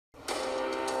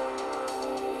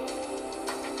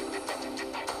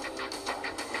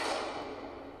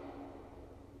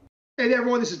Hey there,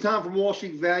 everyone. This is Tom from Wall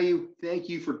Street Value. Thank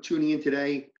you for tuning in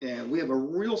today. And we have a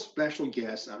real special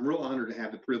guest. I'm real honored to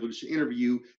have the privilege to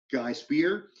interview Guy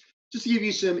Spier. Just to give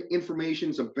you some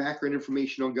information, some background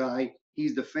information on Guy,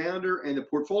 he's the founder and the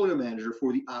portfolio manager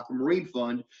for the AquaMarine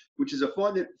Fund, which is a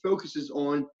fund that focuses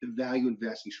on the value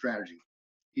investing strategy.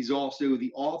 He's also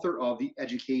the author of The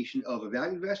Education of a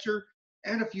Value Investor.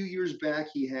 And a few years back,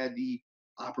 he had the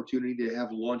opportunity to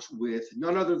have lunch with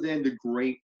none other than the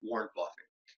great Warren Buffett.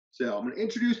 So I'm going to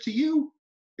introduce to you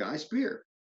Guy Spier.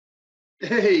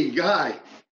 Hey, Guy.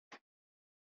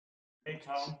 Hey,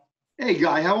 Tom. Hey,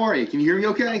 Guy. How are you? Can you hear me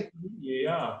okay?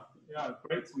 Yeah,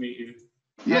 great to meet you.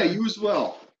 Yeah, you as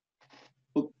well.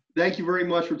 Well, thank you very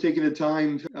much for taking the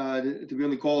time to be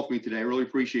on the call with me today. I really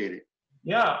appreciate it.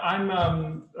 Yeah, I'm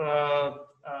going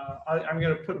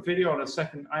to put video on in a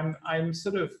second. I'm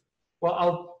sort of,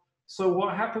 so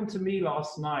what happened to me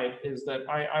last night is that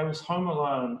I was home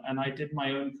alone and I did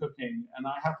my own cooking, and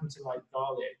I happen to like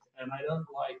garlic, and I don't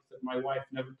like that my wife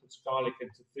never puts garlic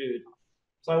into food.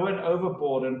 So I went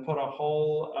overboard and put a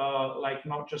whole,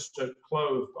 not just a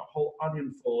clove, but a whole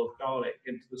onion full of garlic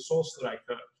into the sauce that I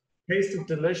cooked. It tasted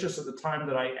delicious at the time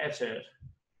that I ate it,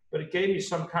 but it gave me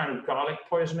some kind of garlic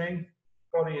poisoning.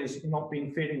 Body has not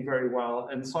been feeling very well,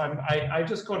 and so I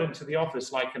just got into the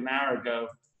office like an hour ago.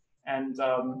 And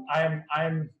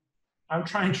I'm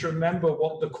trying to remember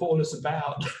what the call is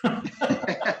about.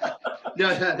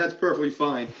 No, that's perfectly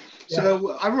fine. Yeah.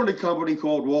 So I run a company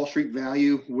called Wall Street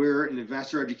Value. We're an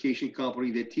investor education company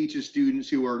that teaches students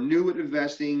who are new at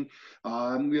investing.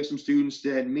 We have some students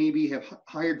that maybe have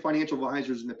hired financial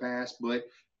advisors in the past, but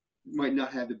might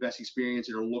not have the best experience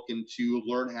and are looking to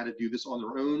learn how to do this on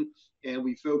their own. And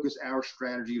we focus our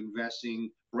strategy of investing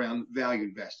around value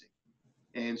investing.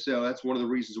 And so that's one of the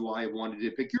reasons why I wanted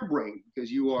to pick your brain, because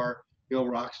you are, a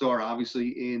rock star,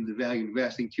 obviously, in the value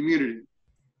investing community.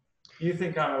 You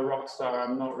think I'm a rock star?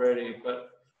 I'm not really, but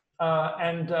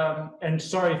and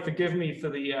sorry, forgive me for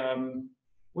the.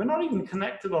 We're not even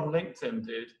connected on LinkedIn,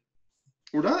 dude.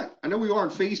 We're not. I know we are on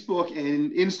Facebook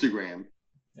and Instagram.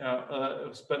 Yeah,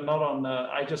 but not on.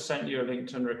 I just sent you a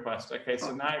LinkedIn request. Okay,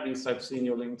 so now at least I've seen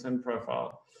your LinkedIn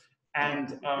profile,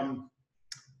 and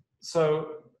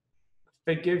so.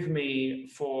 Forgive me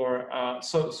for, how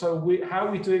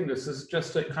are we doing this? Is it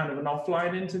just a kind of an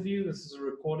offline interview? This is a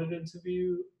recorded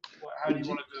interview? How do you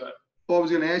want to do it? Well, I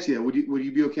was going to ask you, would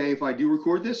you be okay if I do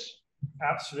record this?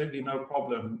 Absolutely no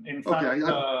problem. In fact,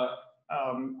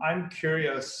 I'm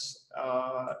curious,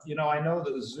 I know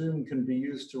that Zoom can be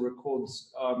used to record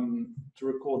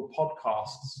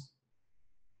podcasts.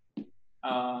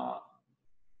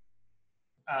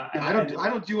 I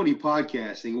don't do any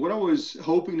podcasting. What I was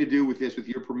hoping to do with this, with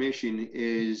your permission,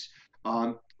 is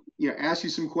ask you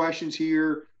some questions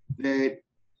here that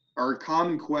are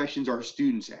common questions our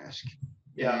students ask.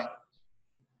 Yeah.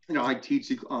 And, I teach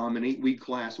an 8-week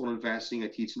class on investing. I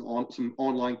teach some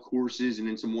online courses and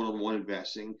then some one-on-one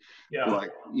investing. Yeah.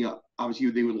 But obviously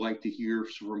they would like to hear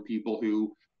from people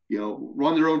who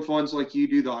run their own funds like you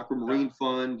do, the AquaMarine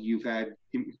Fund. You've had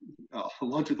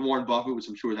lunch with Warren Buffett, which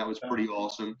I'm sure that was pretty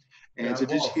awesome. And so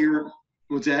just hear,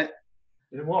 what's that?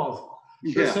 It was.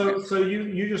 Yeah. So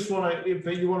you just want to,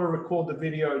 you want to record the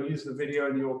video and use the video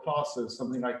in your classes,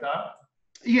 something like that?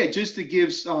 Yeah, just to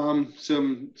give some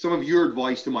of your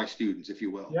advice to my students, if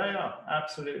you will. Yeah,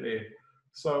 absolutely.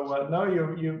 So no,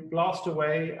 you blast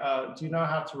away. Do you know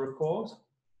how to record?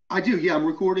 I do, yeah. I'm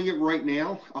recording it right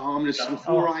now.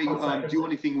 Before I do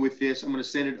anything with this, I'm gonna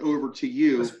send it over to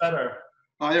you. It's better.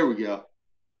 There we go.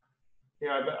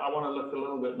 Yeah, I want to look a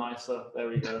little bit nicer. There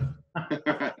we go.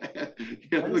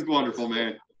 You look wonderful,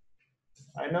 man.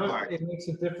 I know it makes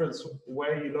a difference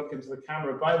where you look into the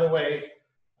camera. By the way,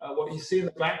 what you see in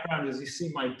the background is you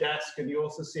see my desk, and you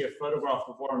also see a photograph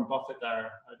of Warren Buffett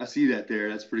there. I see that there.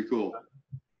 That's pretty cool.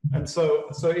 And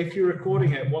so if you're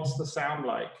recording it, what's the sound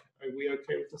like? Are we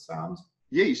okay with the sound?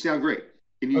 Yeah, you sound great.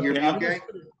 Can you hear me okay?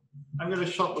 I'm going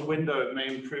to shut the window. It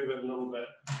may improve it a little bit.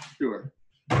 Sure.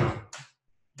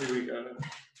 Here we go.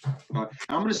 I'm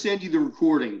going to send you the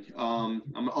recording.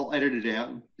 I'll edit it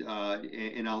out,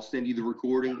 and I'll send you the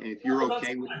recording. And if you're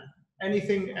okay with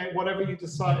anything, whatever you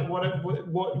decide, what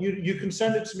you can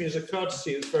send it to me as a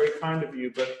courtesy. It's very kind of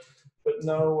you, but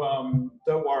no,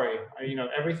 don't worry.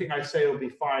 Everything I say will be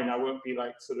fine. I won't be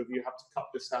like sort of, you have to cut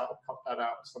this out or cut that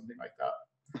out or something like that.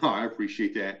 Oh, I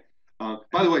appreciate that.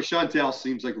 By the way, Chantel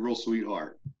seems like a real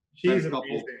sweetheart. She's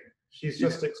amazing. She's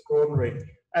just extraordinary.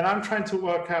 And I'm trying to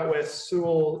work out where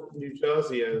Sewell, New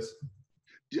Jersey is.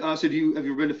 So have you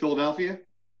ever been to Philadelphia?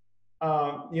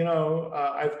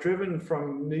 I've driven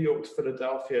from New York to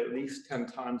Philadelphia at least 10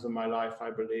 times in my life,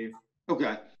 I believe.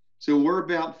 Okay. So we're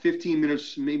about 15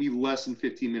 minutes, maybe less than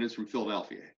 15 minutes from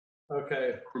Philadelphia,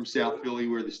 Okay. from South Philly,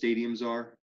 where the stadiums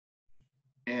are.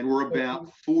 And we're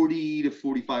about 40 to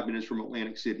 45 minutes from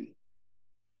Atlantic City.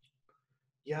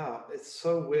 Yeah, it's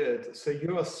so weird. So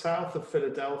you're south of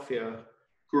Philadelphia,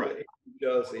 Correct. in New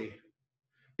Jersey.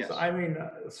 Yes. So I mean,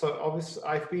 so obviously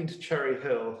I've been to Cherry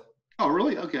Hill. Oh,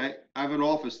 really? Okay. I have an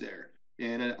office there,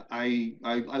 and I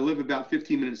live about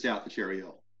 15 minutes south of Cherry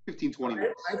Hill. 15, 20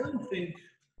 minutes.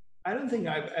 I don't think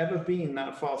I've ever been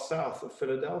that far south of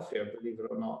Philadelphia, believe it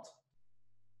or not.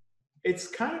 It's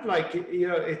kind of like, you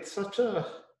know, it's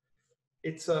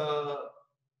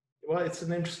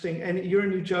an interesting, and you're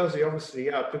in New Jersey, obviously,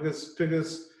 yeah, because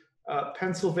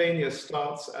Pennsylvania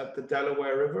starts at the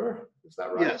Delaware River. Is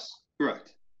that right? Yes,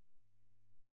 correct.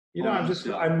 You know,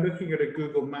 I'm looking at a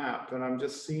Google map and I'm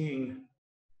just seeing,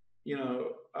 you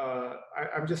know,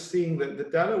 I'm just seeing that the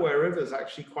Delaware River is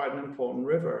actually quite an important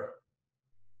river.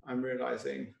 I'm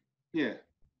realizing. Yeah.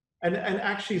 And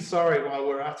actually, sorry, while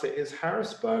we're at it, is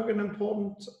Harrisburg an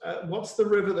important? What's the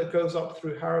river that goes up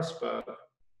through Harrisburg?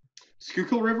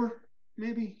 Schuylkill River,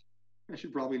 maybe. I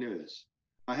should probably know this.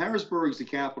 Harrisburg is the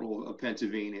capital of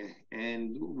Pennsylvania,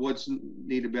 and what's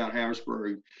neat about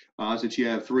Harrisburg, since you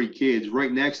have 3 kids,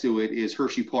 right next to it is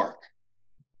Hershey Park.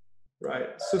 Right,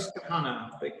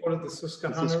 Susquehanna. They call it the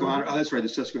Susquehanna River. Oh, that's right, the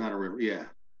Susquehanna River. Yeah.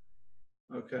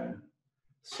 Okay.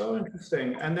 So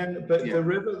interesting. And then, but the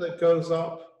river that goes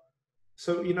up.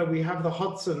 So you know, we have the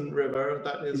Hudson River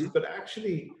that is, but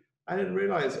actually, I didn't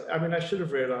realize. I mean, I should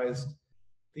have realized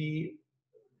the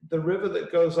river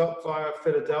that goes up via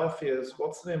Philadelphia is,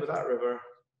 what's the name of that river?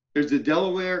 There's the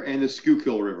Delaware and the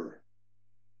Schuylkill River.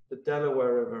 The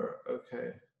Delaware River,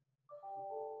 okay.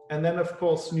 And then, of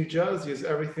course, New Jersey is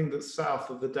everything that's south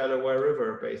of the Delaware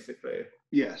River, basically.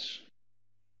 Yes.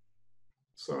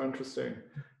 So interesting.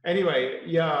 Anyway,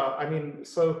 yeah, I mean,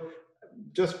 so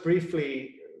just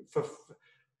briefly,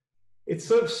 it's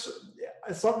sort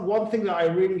of one thing that I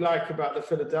really like about the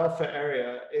Philadelphia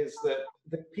area is that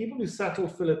the people who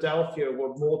settled Philadelphia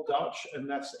were more Dutch and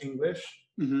less English.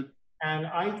 Mm-hmm. And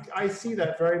I see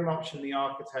that very much in the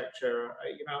architecture.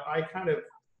 You know,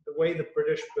 the way the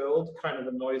British build kind of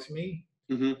annoys me.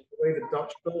 Mm-hmm. The way the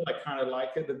Dutch build, I kind of like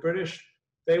it. The British,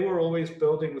 they were always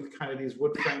building with kind of these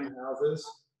wood frame houses.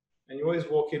 And you always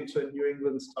walk into a New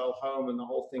England style home and the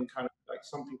whole thing kind of, like,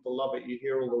 some people love it. You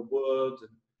hear all the wood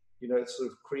and, you know, it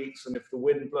sort of creaks. And if the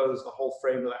wind blows, the whole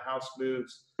frame of the house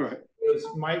moves. Right. Whereas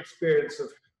my experience of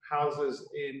houses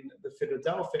in the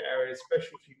Philadelphia area,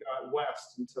 especially if you go out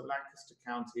west into Lancaster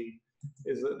County,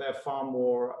 is that they're far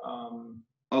more.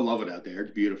 I love it out there.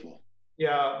 It's beautiful.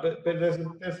 Yeah, but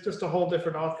there's just a whole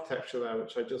different architecture there,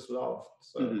 which I just love.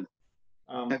 So,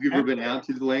 have you ever been out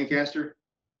to the Lancaster?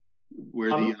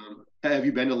 Have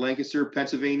you been to Lancaster,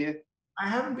 Pennsylvania? I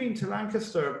haven't been to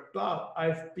Lancaster, but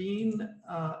I've been,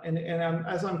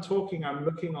 as I'm talking, I'm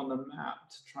looking on the map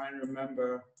to try and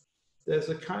remember. There's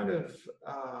a kind of,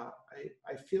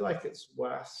 I feel like it's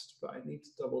west, but I need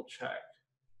to double check.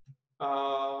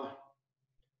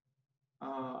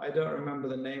 I don't remember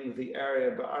the name of the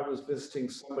area, but I was visiting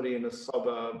somebody in a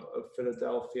suburb of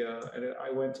Philadelphia, and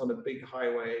I went on a big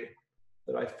highway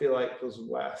that I feel like was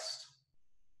west.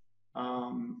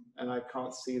 And I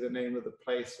can't see the name of the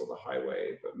place or the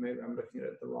highway, but maybe I'm looking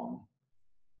at the wrong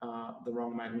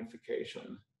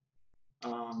magnification.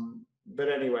 But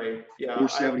anyway, yeah.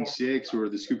 476 or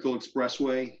the Schuylkill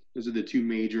Expressway. Those are the 2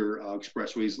 major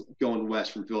expressways going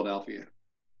west from Philadelphia.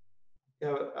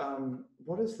 Yeah.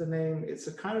 What is the name? It's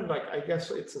a kind of like, I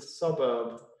guess it's a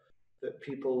suburb that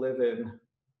people live in,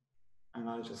 and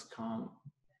I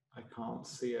can't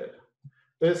see it.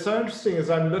 But it's so interesting as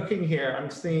I'm looking here,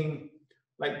 I'm seeing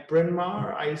like Bryn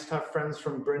Mawr. I used to have friends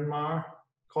from Bryn Mawr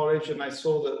College, and I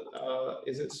saw that,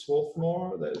 is it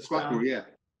Swarthmore? Swarthmore, yeah.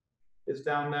 Is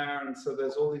down there. And so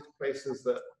there's all these places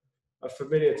that are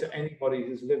familiar to anybody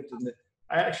who's lived in it.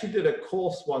 I actually did a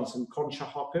course once in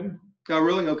Conshohocken. Oh,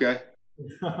 really? Okay.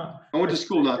 I went to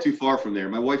school not too far from there.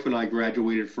 My wife and I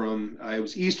graduated from, it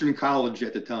was Eastern College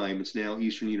at the time. It's now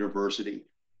Eastern University,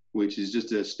 which is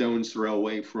just a stone's throw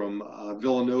away from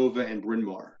Villanova and Bryn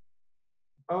Mawr.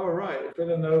 Oh, right.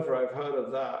 Villanova, I've heard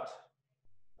of that.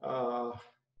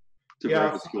 It's a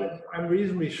very good school. I'm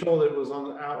reasonably sure that it was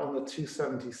out on the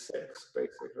 276,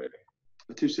 basically.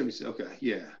 The 276, okay,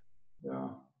 yeah. Yeah.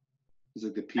 It's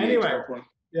like the PA. Anyway,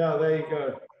 yeah, there you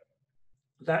go.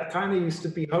 That kind of used to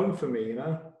be home for me, you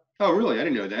know? Oh, really? I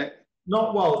didn't know that.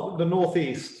 Not well, the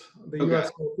Northeast, the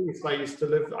US Northeast. I used to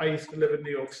live in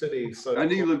New York City. So I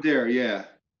knew you lived there, yeah.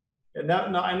 And no,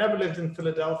 I never lived in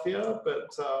Philadelphia, but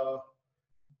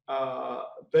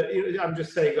but I'm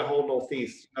just saying the whole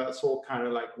Northeast, it's all kind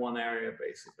of like one area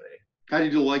basically. How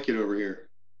did you like it over here?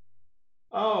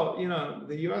 Oh,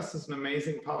 the U.S. is an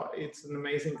amazing part. It's an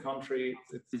amazing country.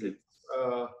 It's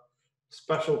a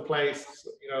special place.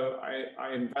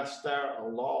 I invest there a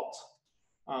lot.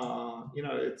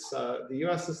 It's the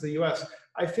U.S. is the U.S.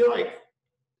 I feel like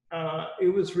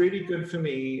it was really good for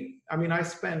me. I mean, I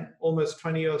spent almost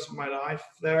 20 years of my life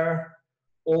there.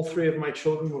 All three of my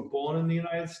children were born in the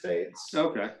United States.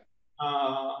 Okay.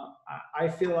 I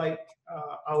feel like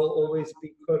I will always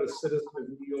be quote a citizen of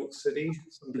New York City,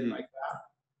 something like that.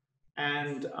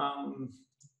 And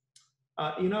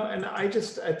and I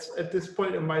just at this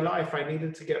point in my life, I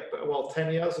needed to get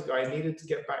 10 years ago, I needed to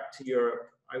get back to Europe.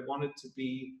 I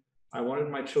wanted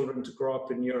my children to grow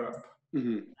up in Europe.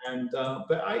 And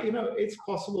but it's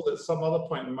possible that some other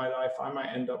point in my life I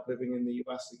might end up living in the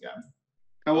U.S. again.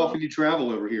 How often do you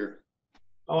travel over here?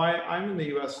 Oh, I'm in the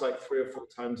U.S. like 3 or 4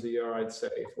 times a year, I'd say.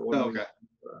 For one okay.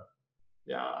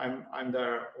 Yeah, I'm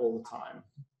there all the time.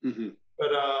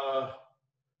 But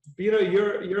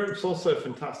Europe's also a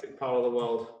fantastic part of the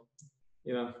world.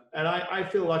 And I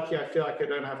feel lucky. I feel like I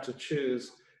don't have to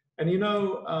choose. And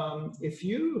if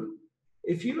you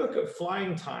look at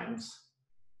flying times,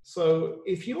 so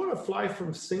if you want to fly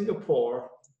from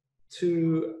Singapore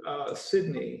to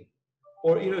Sydney,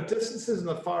 or distances in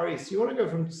the Far East, you want to go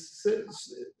from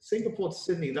Singapore to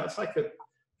Sydney. That's like a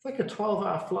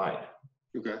 12-hour flight.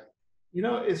 Okay.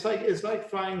 It's like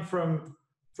flying from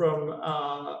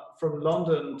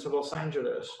London to Los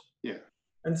Angeles. Yeah.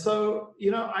 And so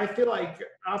I feel like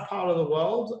our part of the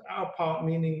world, our part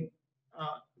meaning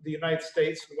the United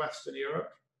States and Western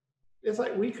Europe, it's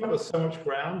like we cover so much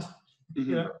ground.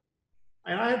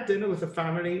 And I had dinner with a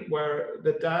family where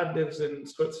the dad lives in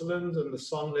Switzerland and the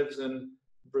son lives in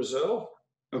Brazil.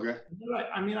 Okay.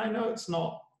 I mean, I know it's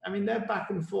not, I mean, they're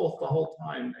back and forth the whole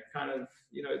time. They kind of,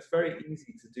 it's very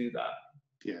easy to do that.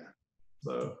 Yeah.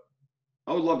 So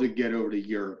I would love to get over to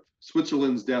Europe.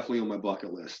 Switzerland's definitely on my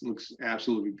bucket list. It looks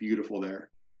absolutely beautiful there.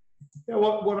 Yeah,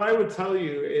 what I would tell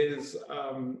you is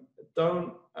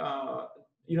don't,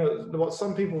 what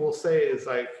some people will say is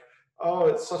like, oh,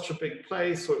 it's such a big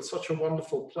place, or it's such a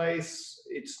wonderful place.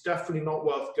 It's definitely not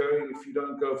worth going if you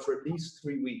don't go for at least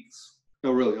 3 weeks. Oh,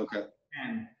 really? Okay.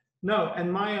 And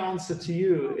my answer to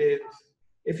you is,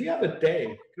 if you have a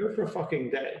day, go for a fucking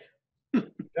day.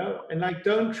 And like,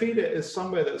 don't treat it as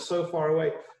somewhere that's so far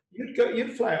away.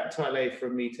 You'd fly out to LA for a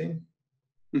meeting.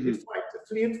 You'd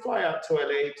fly out to LA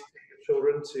to take your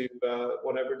children to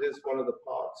whatever it is, one of the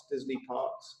parks, Disney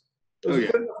parks. It was a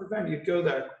quick enough event. You'd go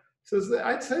there. So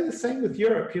I'd say the same with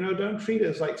Europe. Don't treat it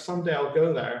as like someday I'll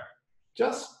go there.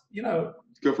 Just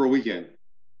go for a weekend.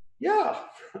 Yeah,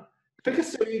 pick a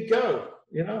city, go.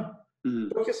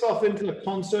 Book yourself into a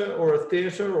concert or a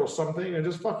theater or something, and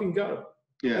just fucking go.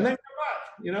 Yeah. And then come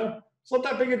back. It's not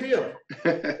that big a deal.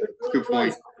 Good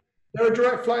point. There are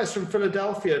direct flights from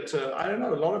Philadelphia to, I don't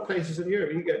know, a lot of places in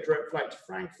Europe. You get direct flight to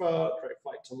Frankfurt, direct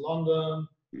flight to London.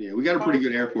 Yeah, we got a pretty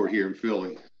good airport here in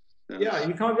Philly. Yeah,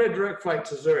 you can't get a direct flight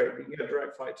to Zurich. You can get a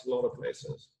direct flight to a lot of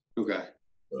places. Okay.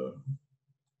 So,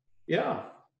 yeah.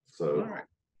 So. All right.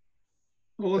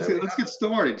 Well, let's get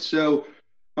started. So,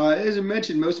 as I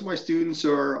mentioned, most of my students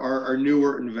are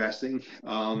newer investing.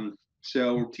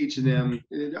 So we're teaching them.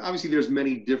 Obviously, there's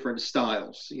many different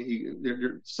styles.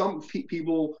 Some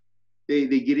people they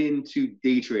get into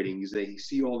day trading because they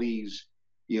see all these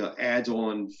ads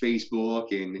on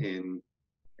Facebook and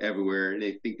everywhere, and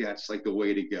they think that's like the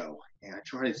way to go. And I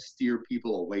try to steer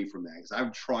people away from that because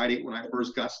I've tried it when I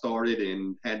first got started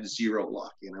and had zero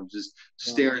luck. And I'm just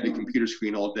staring at the computer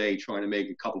screen all day trying to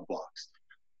make a couple bucks.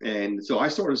 And so I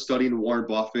started studying Warren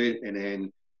Buffett, and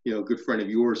then a good friend of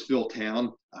yours, Phil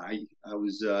Town. I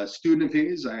was a student of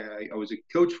his. I was a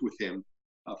coach with him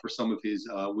for some of his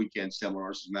weekend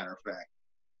seminars, as a matter of fact.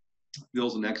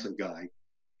 Phil's an excellent guy.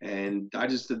 And I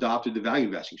just adopted the value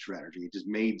investing strategy. It just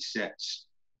made sense.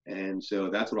 And so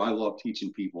that's what I love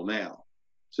teaching people now.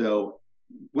 So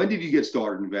when did you get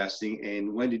started investing,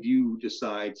 and when did you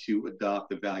decide to adopt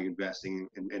the value investing,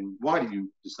 and why did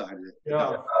you decide to adopt the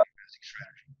value investing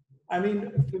strategy? I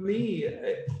mean, for me,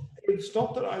 it's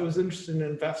not that I was interested in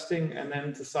investing and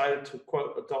then decided to,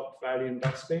 quote, adopt value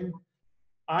investing.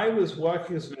 I was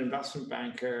working as an investment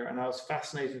banker, and I was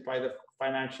fascinated by the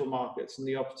financial markets and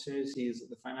the opportunities that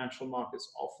the financial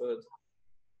markets offered.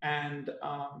 And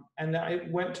I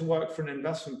went to work for an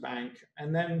investment bank,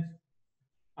 and then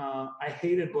I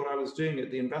hated what I was doing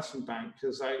at the investment bank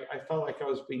because I felt like I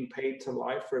was being paid to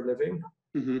lie for a living.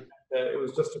 It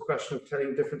was just a question of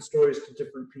telling different stories to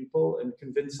different people and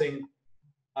convincing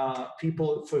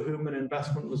people for whom an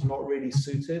investment was not really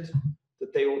suited,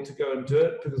 that they ought to go and do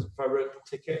it, because if I wrote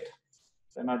the ticket,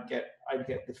 then I'd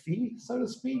get the fee, so to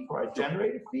speak, or I'd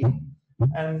generate a fee.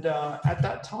 And at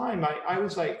that time, I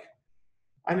was like,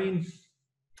 I mean,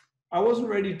 I wasn't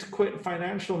ready to quit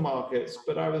financial markets,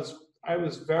 but I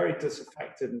was very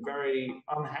disaffected and very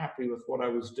unhappy with what I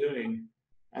was doing.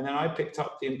 And then I picked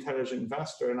up The Intelligent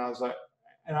Investor, and I was like,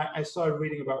 and I started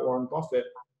reading about Warren Buffett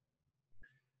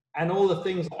and all the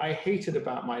things I hated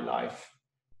about my life.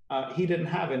 He didn't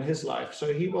have in his life.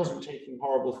 So he wasn't taking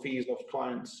horrible fees off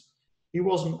clients. He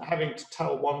wasn't having to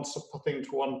tell one thing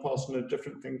to one person, a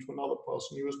different thing to another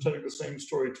person. He was telling the same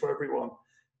story to everyone.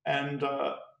 And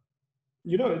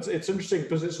you know, it's interesting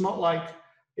because it's not like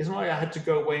I had to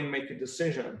go away and make a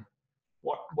decision.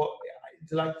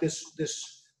 Like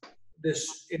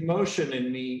this emotion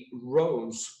in me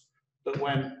rose that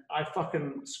when I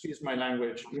fucking, excuse my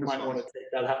language, you might want to take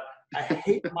that out. I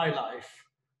hate my life.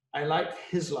 I like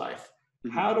his life.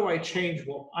 How do I change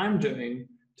what I'm doing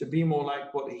to be more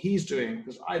like what he's doing?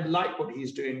 Because I like what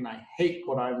he's doing and I hate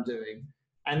what I'm doing.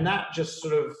 And that just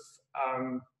sort of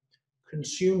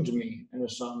consumed me in a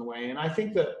certain way. And I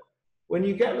think that when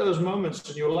you get those moments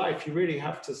in your life, you really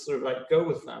have to sort of like go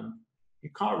with them. You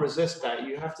can't resist that.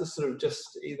 You have to sort of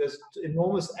just, there's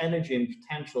enormous energy and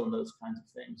potential in those kinds of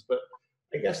things. But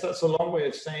I guess that's a long way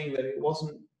of saying that it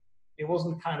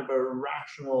wasn't kind of a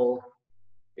rational,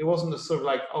 it wasn't a sort of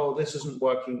like, oh, this isn't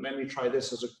working, let me try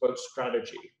this as a quote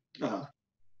strategy.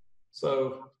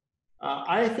 So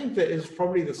I think that it's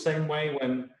probably the same way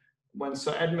when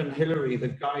Sir Edmund Hillary, the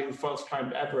guy who first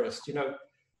climbed Everest, you know,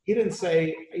 he didn't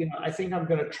say, you know, I think I'm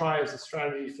going to try as a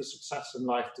strategy for success in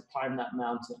life to climb that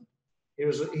mountain. You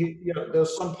know, there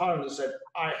was some part of him that said,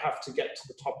 I have to get to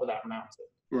the top of that mountain.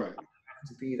 Right. I have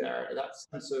to be there. That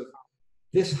sense of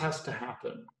this has to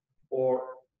happen, or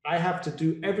I have to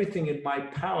do everything in my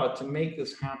power to make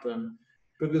this happen,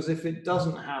 because if it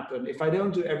doesn't happen, if I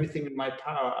don't do everything in my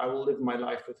power, I will live my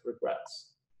life with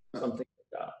regrets, something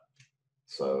like that.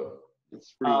 So,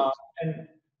 that's pretty awesome. And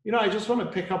you know, I just want to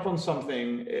pick up on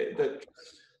something that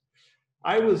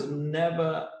I was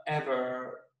never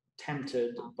ever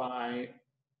tempted by,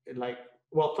 like,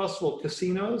 well, first of all,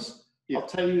 casinos. Yeah. I'll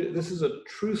tell you, this is a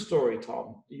true story,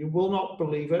 Tom. You will not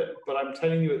believe it, but I'm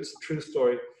telling you it's a true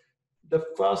story. The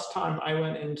first time I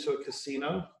went into a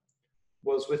casino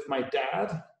was with my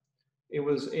dad. It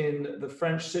was in the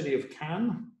French city of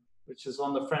Cannes, which is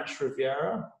on the French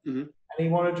Riviera. And he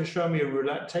wanted to show me a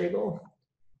roulette table.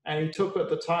 And he took at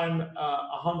the time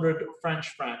 100 French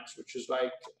francs, which is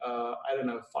like, I don't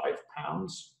know,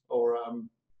 £5 or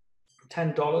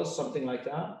 $10, something like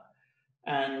that.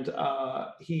 And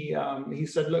he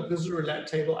said, look, this is a roulette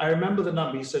table. I remember the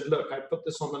number. He said, look, I put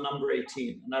this on the number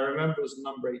 18. And I remember it was the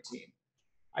number 18.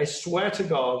 I swear to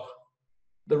God,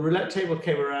 the roulette table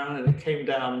came around and it came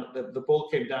down, the ball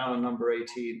came down on number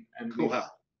 18. And we,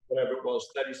 whatever it was,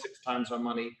 36 times our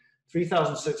money,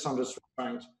 3,600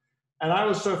 francs. And I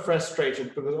was so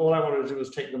frustrated because all I wanted to do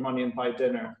was take the money and buy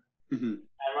dinner. And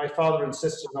my father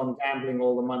insisted on gambling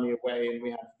all the money away, and we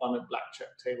had fun at blackjack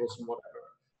tables and whatever.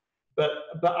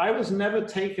 But I was never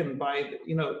taken by,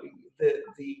 you know,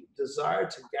 the desire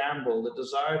to gamble, the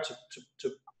desire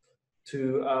to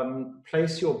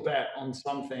place your bet on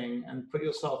something and put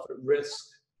yourself at risk,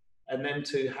 and then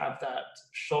to have that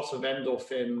shot of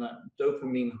endorphin, that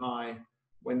dopamine high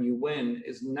when you win,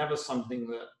 is never something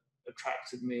that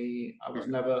attracted me. I was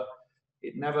never,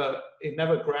 it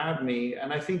never grabbed me.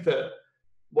 And I think that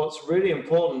what's really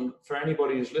important for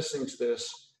anybody who's listening to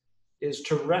this is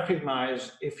to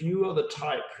recognize, if you are the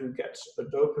type who gets a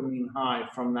dopamine high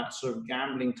from that sort of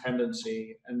gambling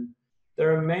tendency, and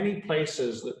there are many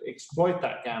places that exploit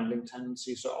that gambling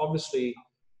tendency. So obviously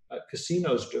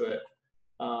casinos do it.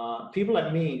 People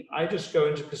like me, I just go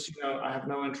into a casino, I have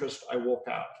no interest, I walk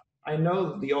out. I know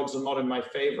that the odds are not in my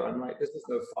favor. I'm like, this is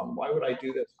no fun. Why would I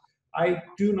do this? I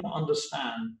do not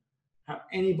understand how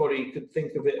anybody could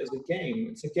think of it as a game.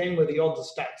 It's a game where the odds are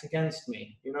stacked against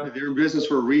me. You know, they're in business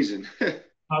for a reason.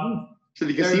 So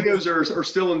the casinos are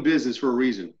still in business for a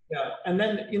reason. Yeah, and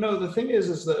then, you know, the thing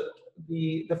is that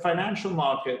the financial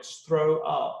markets throw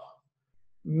up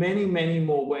many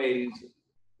more ways,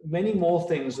 many more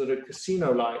things that are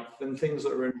casino-like than things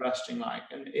that are investing-like.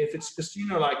 And if it's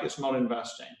casino-like, it's not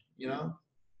investing, you know?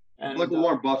 And like what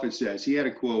Warren Buffett says, he had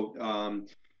a quote,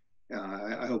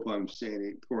 I hope I'm saying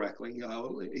it correctly.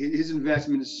 His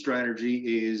investment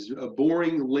strategy is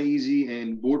boring, lazy,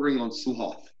 and bordering on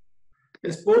sloth.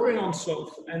 It's bordering on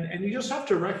sloth. And you just have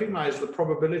to recognize the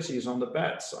probabilities on the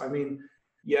bets. I mean,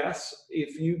 yes,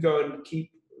 if you go and keep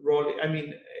rolling. I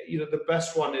mean, the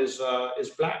best one is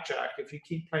blackjack. If you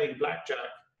keep playing blackjack,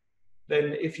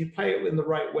 then if you play it in the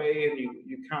right way and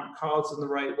you count cards in the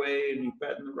right way and you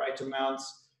bet in the right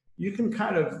amounts, you can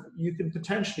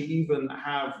potentially even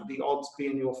have the odds be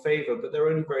in your favor, but they're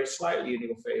only very slightly in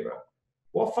your favor.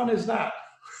 What fun is that?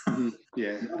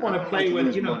 Yeah. You don't want to play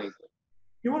when,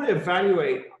 you want to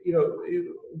evaluate,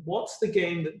 what's the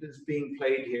game that is being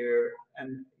played here,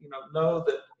 and know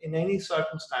that in any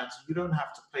circumstance you don't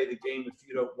have to play the game if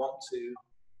you don't want to,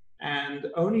 and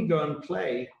only go and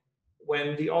play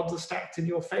when the odds are stacked in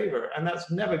your favor, and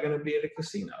that's never going to be at a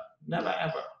casino, never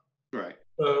ever. Right.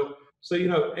 So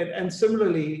and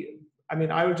similarly, I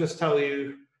mean, I would just tell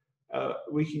you,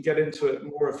 we can get into it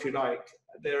more if you like.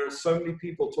 There are so many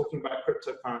people talking about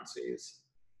cryptocurrencies.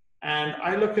 And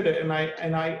I look at it and I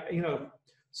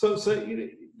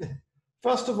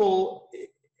first of all,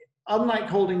 unlike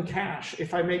holding cash,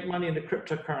 if I make money in a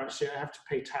cryptocurrency, I have to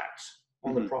pay tax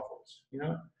on the profits,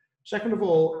 Second of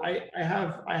all, I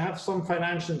have some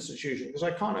financial institution, because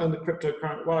I can't own the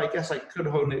cryptocurrency. Well, I guess I could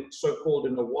own it so-called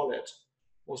in a wallet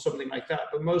or something like that,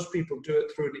 but most people do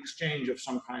it through an exchange of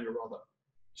some kind or other.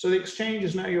 So the exchange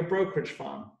is now your brokerage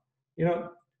firm.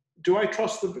 Do I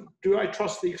trust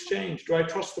the exchange? Do I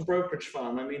trust the brokerage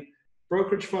firm? I mean,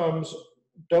 brokerage firms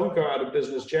don't go out of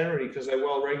business generally because they're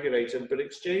well regulated, but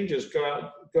exchanges go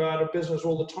out of business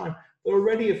all the time. There are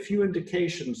already a few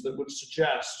indications that would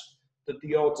suggest that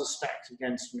the odds are stacked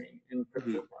against me in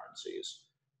cryptocurrencies.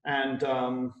 And,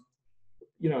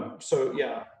 so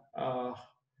yeah.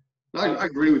 I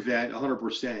agree with that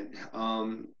 100%.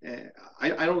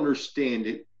 I don't understand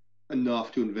it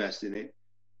enough to invest in it.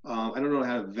 I don't know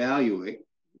how to value it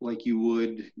like you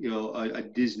would, a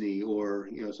Disney or,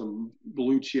 some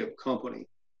blue chip company.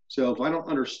 So if I don't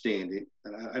understand it,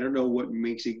 I don't know what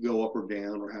makes it go up or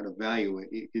down or how to value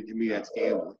it. To me, that's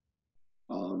gambling.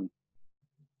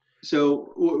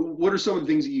 So what are some of the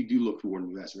things that you do look for in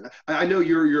investment? I know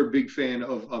you're a big fan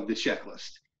of the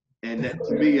checklist. And that,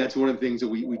 to me, that's one of the things that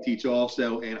we teach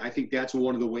also. And I think that's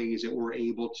one of the ways that we're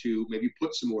able to maybe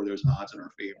put some more of those odds in our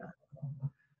favor.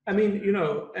 I mean,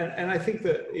 and I think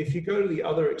that if you go to the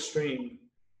other extreme,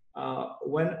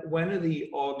 when are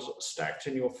the odds stacked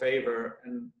in your favor?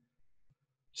 And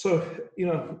so,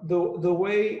 the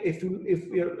way, if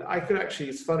I could actually,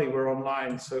 it's funny, we're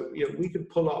online, so we could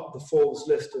pull up the Forbes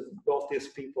list of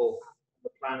wealthiest people on the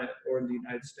planet or in the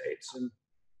United States, and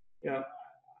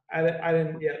I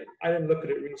didn't look at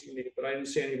it recently, but I didn't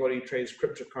see anybody who trades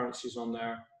cryptocurrencies on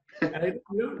there, and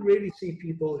you don't really see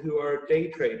people who are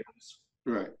day traders.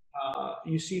 Right.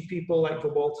 You see people like the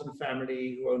Walton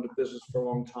family who owned a business for a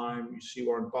long time. You see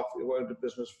Warren Buffett who owned a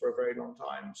business for a very long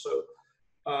time. So,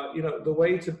 the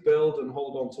way to build and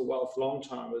hold on to wealth long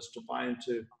term is to buy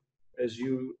into, as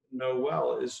you know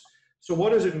well, so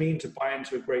what does it mean to buy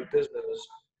into a great business?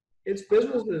 It's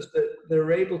businesses that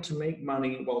they're able to make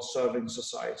money while serving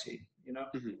society.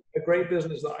 A great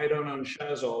business that I don't own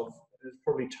shares of, and it's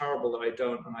probably terrible that I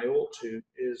don't and I ought to,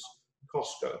 is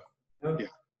Costco. Yeah.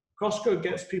 Costco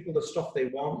gets people the stuff they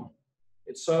want.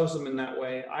 It serves them in that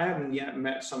way. I haven't yet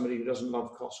met somebody who doesn't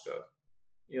love Costco,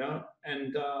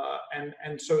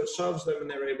 and so it serves them and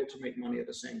they're able to make money at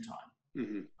the same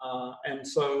time. And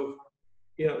so,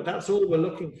 that's all we're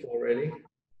looking for, really,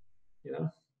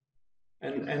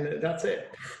 and that's it.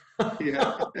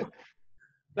 Yeah.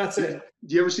 That's it.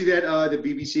 Do you ever see that the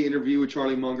BBC interview with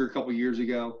Charlie Munger a couple of years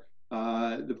ago?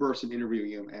 The person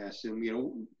interviewing him asked him,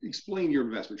 explain your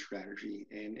investment strategy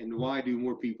and why do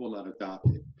more people not adopt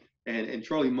it? And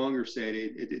Charlie Munger said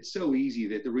it's so easy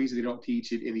that the reason they don't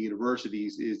teach it in the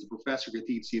universities is the professor could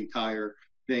teach the entire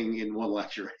thing in one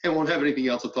lecture and won't have anything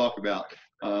else to talk about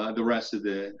the rest of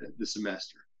the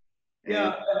semester.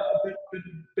 Yeah,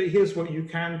 but here's what you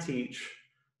can teach,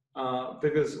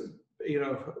 because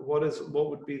what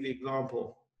would be the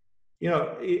example?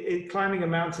 Climbing a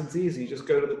mountain's easy. Just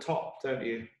go to the top, don't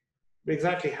you? But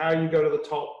exactly how you go to the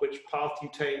top, which path you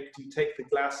take. Do you take the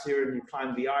glacier and you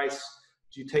climb the ice?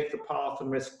 Do you take the path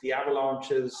and risk the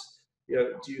avalanches?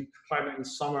 Do you climb it in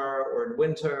summer or in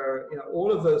winter?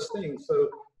 All of those things. So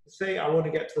to say I want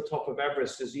to get to the top of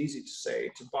Everest is easy to say,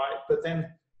 to buy, but then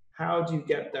how do you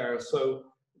get there? So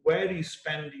where do you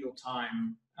spend your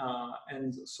time?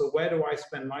 And so where do I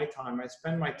spend my time? I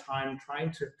spend my time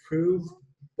trying to prove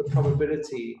the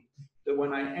probability that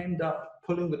when I end up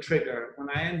pulling the trigger, when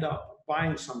I end up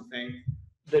buying something,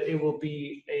 that it will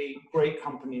be a great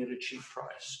company at a cheap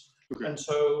price. Okay. And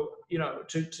so,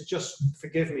 to just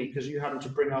forgive me because you happened to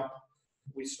bring up,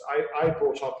 I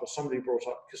brought up, or somebody brought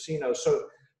up casinos. So,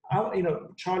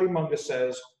 Charlie Munger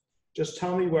says, just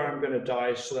tell me where I'm going to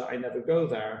die so that I never go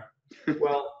there.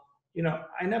 Well,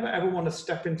 I never ever want to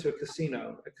step into a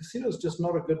casino. A casino is just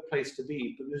not a good place to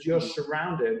be because you're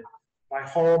surrounded by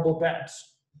horrible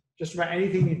bets. Just about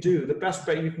anything you do, the best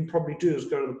bet you can probably do is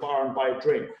go to the bar and buy a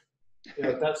drink.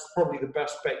 That's probably the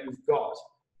best bet you've got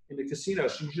in the casino.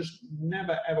 So you just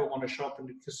never ever want to show up in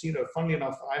the casino. Funnily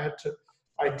enough, I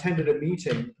attended a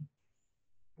meeting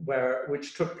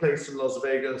which took place in Las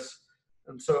Vegas,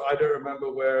 and so I don't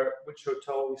remember which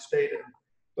hotel we stayed in.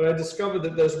 But I discovered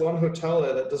that there's one hotel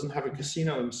there that doesn't have a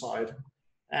casino inside.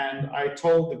 And I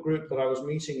told the group that I was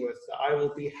meeting with that I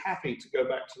will be happy to go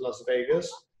back to Las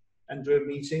Vegas and do a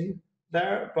meeting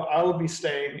there, but I will be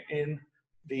staying in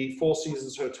the Four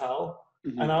Seasons Hotel.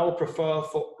 And I will prefer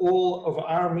for all of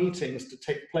our meetings to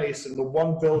take place in the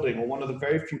one building or one of the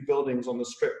very few buildings on the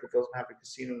strip that doesn't have a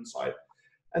casino inside.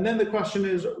 And then the question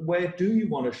is, where do you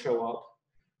want to show up?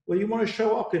 Well, you want to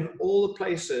show up in all the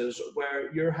places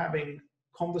where you're having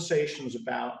conversations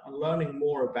about and learning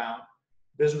more about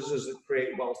businesses that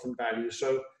create wealth and value.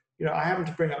 So, I happen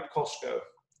to bring up Costco.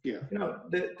 Yeah.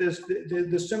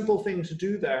 The simple thing to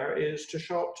do there is to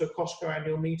show up to a Costco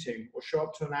annual meeting or show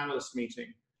up to an analyst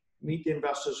meeting, meet the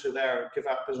investors who are there, give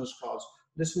out business cards,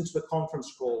 listen to the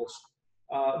conference calls,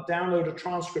 download a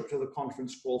transcript of the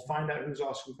conference call, find out who's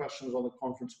asking questions on the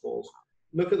conference calls,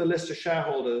 look at the list of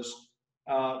shareholders,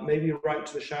 maybe write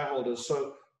to the shareholders.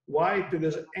 So why?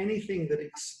 Because anything that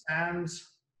expands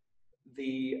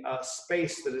the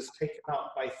space that is taken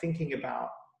up by thinking about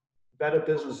better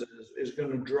businesses is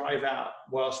going to drive out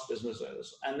worse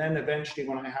businesses. And then eventually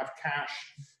when I have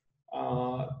cash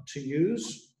to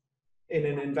use in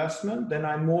an investment, then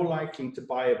I'm more likely to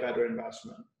buy a better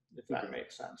investment, if that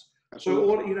makes sense.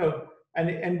 Absolutely. So,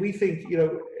 and we think,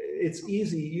 it's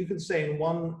easy. You can say in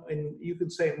one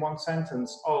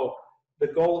sentence, oh, the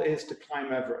goal is to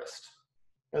climb Everest.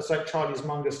 That's like Charlie's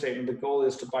Munger statement, the goal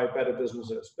is to buy better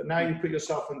businesses. But now you put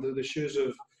yourself into the shoes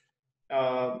of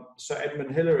Sir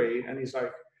Edmund Hillary, and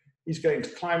he's going to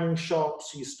climbing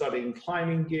shops, he's studying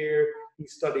climbing gear,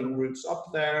 he's studying routes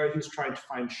up there, he's trying to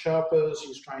find Sherpas,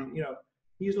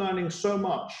 he's learning so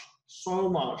much,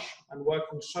 and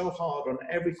working so hard on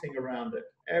everything around it,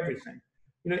 everything.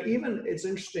 Even it's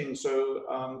interesting.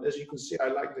 So as you can see, I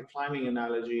like the climbing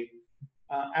analogy.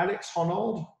 Alex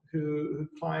Honnold, who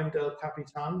climbed El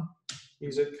Capitan,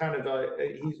 he's a kind of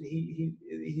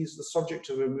he's the subject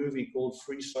of a movie called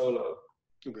Free Solo.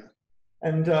 Okay.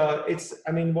 And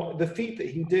the feat that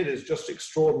he did is just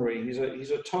extraordinary.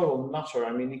 He's a total nutter.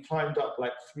 I mean, he climbed up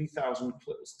like 3,000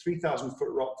 foot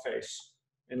rock face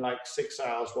in like 6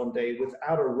 hours one day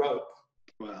without a rope.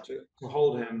 Wow. to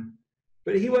hold him.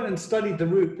 But he went and studied the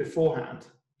route beforehand.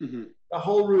 The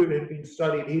whole route had been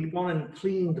studied. He'd gone and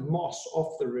cleaned moss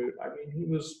off the route. I mean, he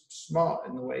was smart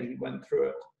in the way he went through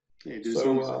it. Yeah,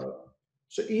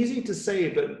 so easy to say,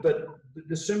 but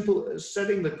the simple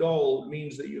setting the goal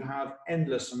means that you have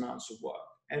endless amounts of work,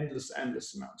 endless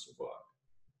amounts of work.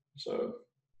 So.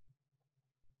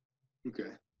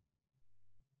 Okay.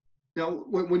 Now,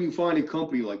 when you find a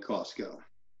company like Costco,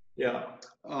 yeah,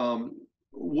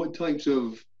 what types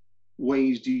of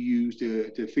ways do you use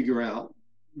to figure out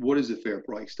what is a fair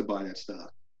price to buy that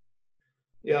stock?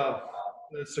 Yeah,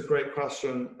 that's a great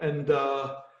question, and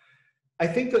I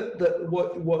think that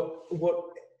what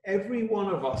every one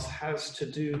of us has to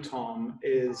do, Tom,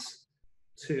 is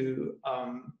to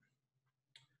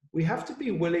we have to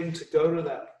be willing to go to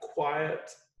that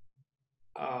quiet,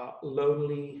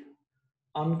 lonely,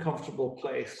 uncomfortable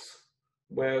place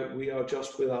where we are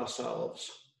just with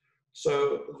ourselves.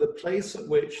 So the place at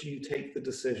which you take the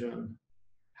decision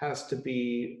has to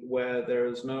be where there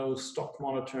is no stock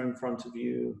monitor in front of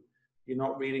you. You're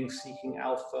not reading Seeking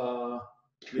Alpha.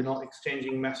 You're not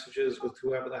exchanging messages with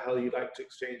whoever the hell you like to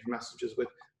exchange messages with.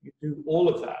 You do all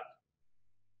of that,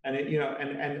 and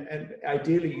and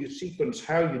ideally you sequence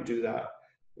how you do that.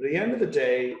 But at the end of the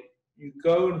day, you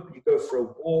go for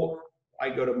a walk. I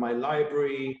go to my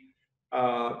library,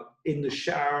 in the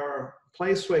shower,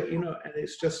 place where, and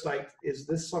it's just like, is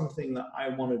this something that I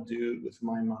want to do with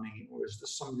my money? Or is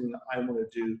this something that I want to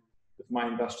do with my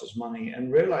investors' money?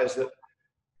 And realize that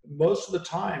most of the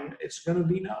time it's going to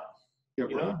be no,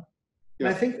 Yeah. And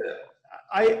I think that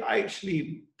I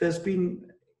actually, there's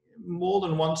been more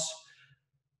than once,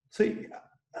 so,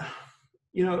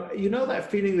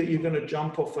 that feeling that you're going to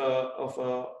jump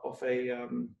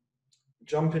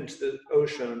jump into the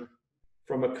ocean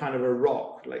from a kind of a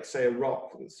rock, like say a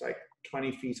rock that's like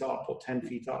 20 feet up or 10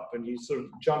 feet up, and you sort of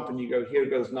jump and you go, here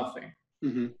goes nothing.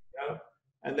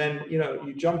 And then,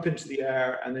 you jump into the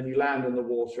air and then you land in the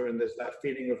water, and there's that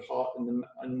feeling of heart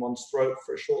in one's throat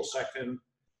for a short second.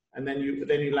 And then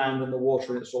you land in the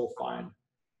water and it's all fine.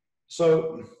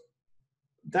 So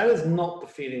that is not the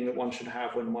feeling that one should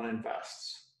have when one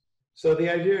invests. So the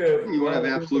idea of, you want to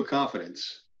have absolute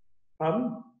confidence.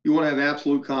 Pardon? You want to have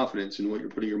absolute confidence in what you're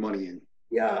putting your money in.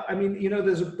 Yeah, I mean,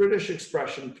 there's a British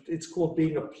expression. It's called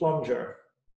being a plunger.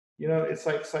 It's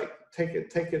like take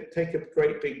a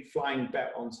great big flying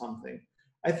bet on something.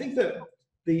 I think that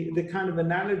the kind of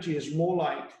analogy is more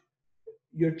like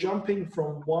you're jumping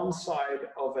from one side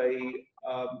of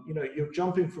you're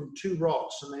jumping from two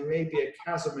rocks, and there may be a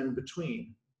chasm in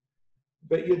between.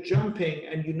 But you're jumping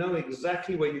and you know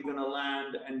exactly where you're going to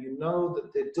land, and you know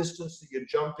that the distance that you're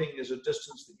jumping is a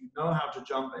distance that you know how to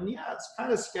jump. And yeah, it's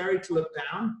kind of scary to look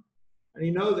down, and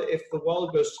you know that if the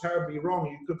world goes terribly wrong,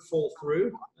 you could fall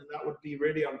through, and that would be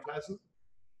really unpleasant.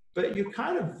 But you're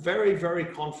kind of very, very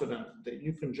confident that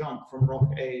you can jump from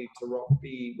rock A to rock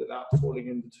B without falling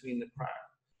in between the crack.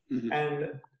 Mm-hmm.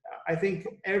 And I think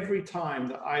every time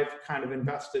that I've kind of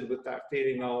invested with that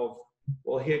feeling of,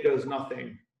 well, here goes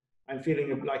nothing, I'm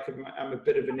feeling like I'm a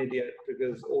bit of an idiot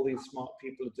because all these smart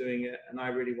people are doing it and I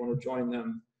really want to join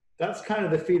them. That's kind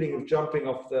of the feeling of jumping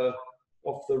off the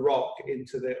rock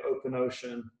into the open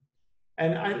ocean.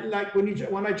 And I like when you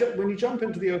jump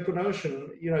into the open ocean,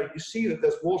 you see that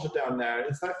there's water down there.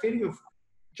 It's that feeling of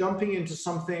jumping into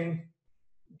something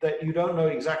that you don't know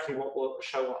exactly what will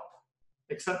show up,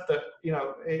 except that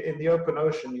in the open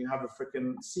ocean you have a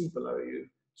freaking sea below you,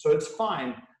 so it's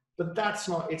fine. But that's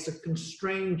not, it's a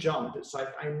constrained jump. It's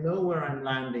like, I know where I'm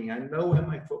landing. I know where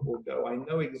my foot will go. I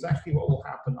know exactly what will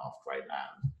happen after I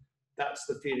land. That's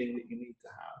the feeling that you need to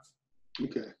have.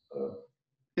 Okay.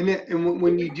 And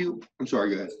when you do, I'm sorry,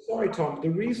 go ahead. Sorry, Tom. The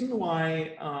reason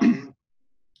why I'm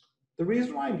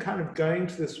kind of going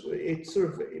to this,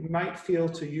 it might feel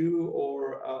to you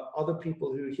or other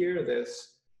people who hear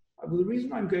this, the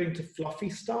reason I'm going to fluffy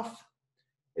stuff,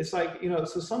 it's like,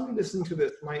 so somebody listening to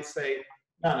this might say,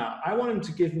 no, I want him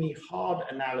to give me hard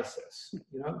analysis,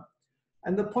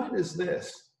 And the point is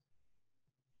this,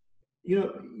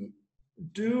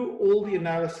 do all the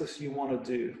analysis you want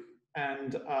to do.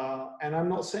 And I'm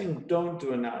not saying don't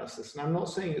do analysis. And I'm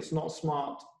not saying it's not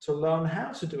smart to learn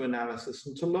how to do analysis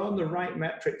and to learn the right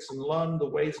metrics and learn the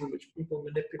ways in which people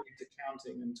manipulate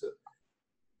accounting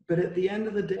but at the end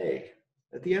of the day,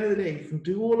 you can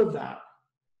do all of that.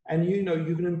 And you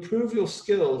can improve your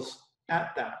skills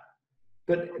at that.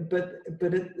 But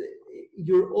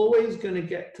you're always going to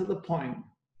get to the point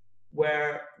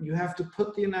where you have to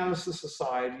put the analysis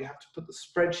aside, you have to put the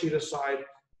spreadsheet aside,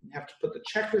 you have to put the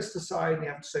checklist aside, and you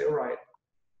have to say, all right,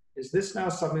 is this now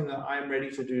something that I'm ready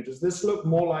to do? Does this look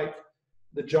more like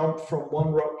the jump from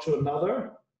one rock to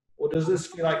another? Or does this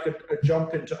feel like a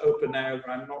jump into open air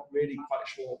where I'm not really quite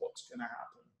sure what's going to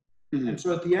happen? Mm-hmm. And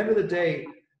so at the end of the day,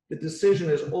 the decision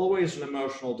is always an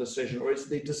emotional decision, or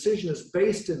the decision is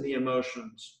based in the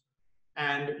emotions.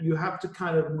 And you have to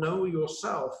kind of know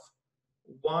yourself,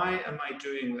 why am I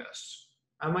doing this?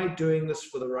 Am I doing this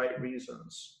for the right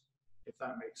reasons? If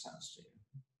that makes sense to you.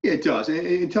 Yeah, it does.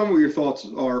 And tell me what your thoughts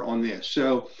are on this.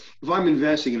 So if I'm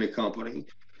investing in a company,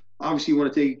 obviously you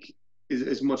want to take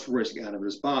as much risk out of it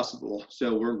as possible.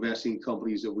 So we're investing in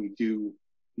companies that we do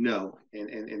know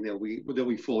and that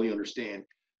we fully understand.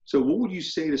 So what would you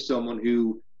say to someone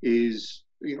who is,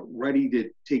 ready to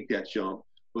take that jump,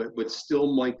 but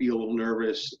still might be a little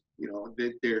nervous,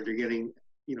 that they're getting,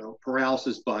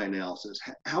 paralysis by analysis?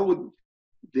 How would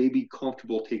they be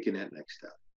comfortable taking that next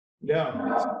step? Yeah,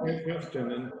 that's a great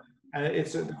question. And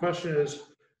the question is,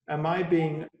 am I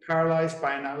being paralyzed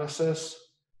by analysis?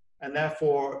 And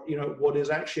therefore, what is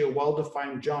actually a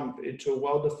well-defined jump into a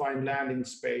well-defined landing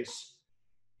space,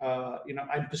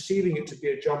 I'm perceiving it to be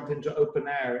a jump into open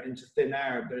air, into thin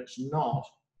air, but it's not.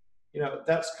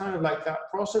 That's kind of like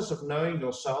that process of knowing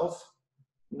yourself,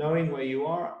 knowing where you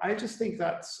are. I just think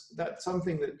that's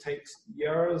something that takes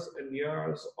years and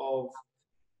years of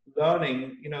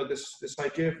learning, this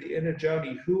idea of the inner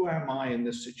journey. Who am I in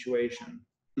this situation?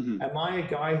 Mm-hmm. Am I a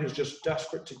guy who's just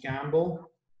desperate to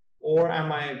gamble? Or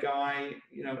am I a guy,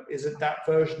 is it that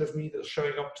version of me that's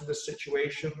showing up to this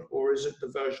situation? Or is it the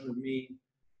version of me,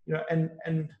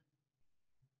 and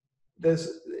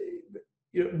there's,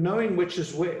 knowing which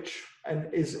is which, and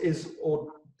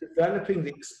or developing the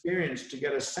experience to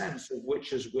get a sense of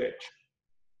which is which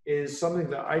is something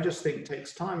that I just think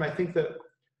takes time. I think that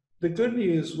the good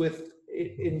news with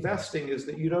investing is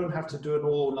that you don't have to do an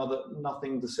all or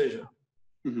nothing decision.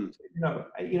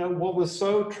 Mm-hmm. What was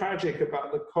so tragic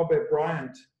about the Kobe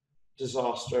Bryant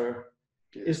disaster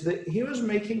is that he was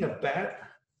making a bet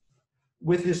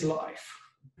with his life.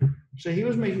 So he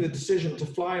was making the decision to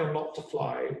fly or not to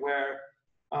fly, where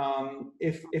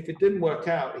if it didn't work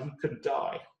out, he could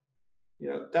die.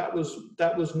 that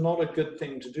was not a good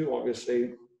thing to do,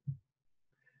 obviously.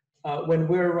 When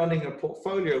we're running a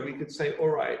portfolio, we could say, all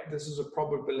right, this is a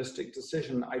probabilistic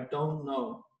decision. I don't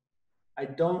know. I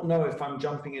don't know if I'm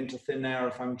jumping into thin air,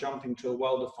 if I'm jumping to a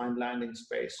well-defined landing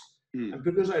space. And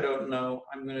because I don't know,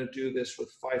 I'm going to do this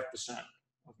with 5%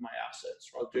 of my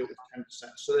assets, or I'll do it with 10%.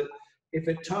 So that if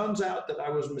it turns out that I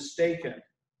was mistaken,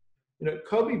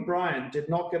 Kobe Bryant did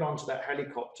not get onto that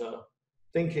helicopter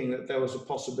thinking that there was a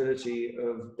possibility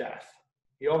of death.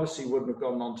 He obviously wouldn't have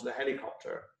gone onto the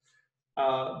helicopter.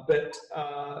 But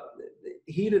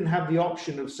he didn't have the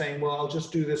option of saying, well, I'll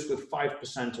just do this with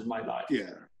 5% of my life.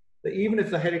 Yeah. That even if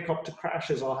the helicopter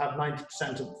crashes, I'll have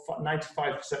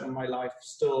 95% of my life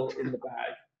still in the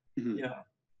bag.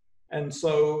 And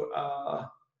so,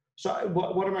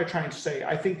 what am I trying to say?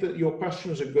 I think that your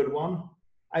question is a good one.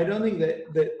 I don't think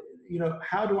that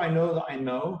how do I know that I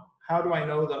know? How do I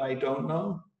know that I don't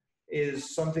know?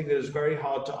 Is something that is very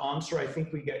hard to answer. I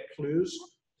think we get clues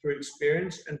through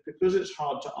experience, and because it's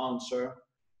hard to answer,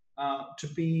 to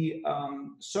be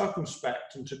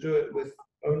circumspect and to do it with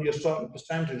only a certain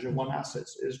percentage of one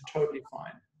assets is totally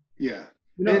fine. Yeah,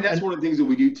 and that's one of the things that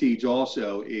we do teach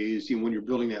also is when you're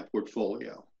building that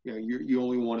portfolio, you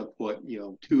only want to put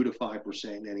 2 to 5%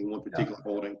 in any one particular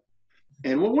holding.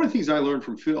 And one of the things I learned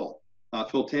from Phil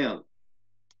Town,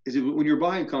 is that when you're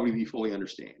buying a company that you fully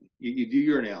understand, you do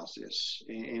your analysis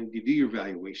and you do your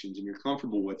valuations and you're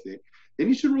comfortable with it, then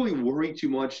you shouldn't really worry too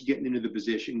much getting into the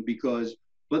position, because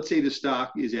let's say the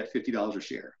stock is at $50 a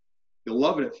share. You'll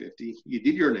love it at 50. You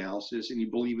did your analysis and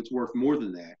you believe it's worth more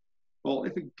than that. Well,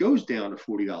 if it goes down to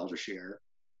 $40 a share,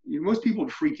 most people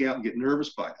would freak out and get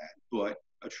nervous by that. But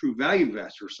a true value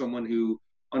investor, someone who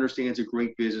understands a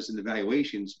great business and the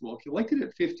valuations, well, if you liked it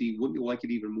at 50, wouldn't you like it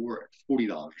even more at $40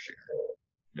 a share?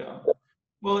 Yeah.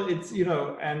 Well, it's,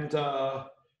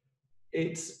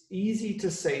 it's easy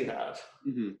to say that,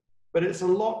 but it's a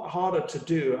lot harder to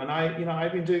do. And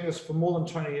I've been doing this for more than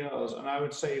 20 years. And I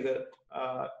would say that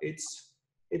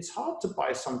it's hard to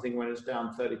buy something when it's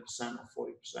down 30% or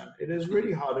 40%. It is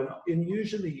really hard. And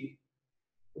usually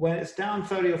when it's down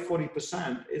 30 or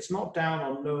 40%, it's not down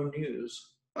on no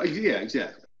news. Yeah,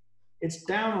 exactly. It's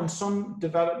down on some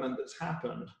development that's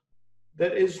happened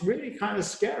that is really kind of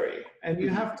scary. And you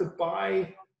have to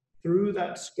buy through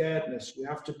that scaredness. You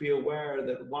have to be aware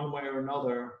that one way or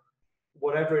another,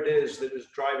 whatever it is that is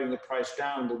driving the price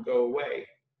down will go away.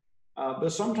 But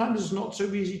sometimes it's not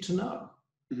so easy to know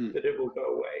that it will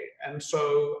go away. And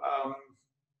so,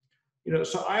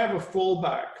 so I have a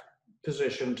fallback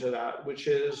position to that, which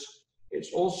is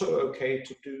it's also okay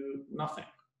to do nothing.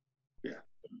 Yeah.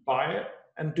 Buy it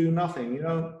and do nothing.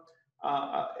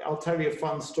 I'll tell you a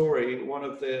fun story. One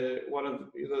of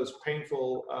those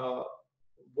painful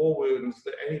war wounds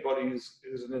that anybody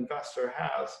who's an investor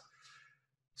has.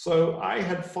 So I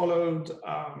had followed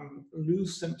Lou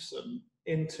Simpson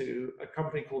into a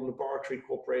company called Laboratory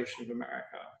Corporation of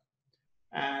America.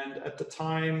 And at the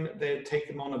time, they had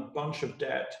taken on a bunch of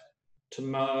debt to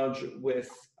merge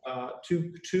with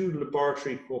two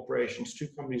laboratory corporations, two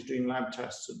companies doing lab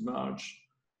tests had merged.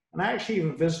 And I actually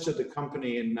even visited the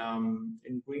company in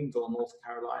Greenville, North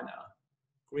Carolina.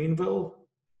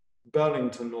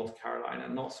 Burlington, North Carolina,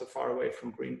 not so far away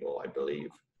from Greenville, I believe.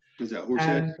 Is that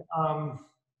Horsehead? And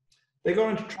they got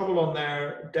into trouble on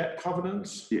their debt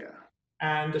covenants. Yeah.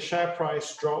 And the share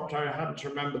price dropped. I happen to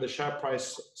remember the share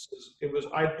price.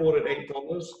 I bought at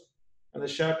 $8, and the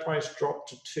share price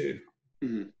dropped to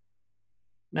 $2.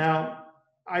 Now,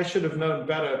 I should have known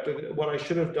better. But what I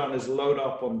should have done is load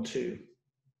up on 2.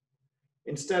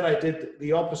 Instead, I did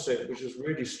the opposite, which is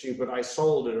really stupid. I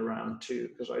sold it around 2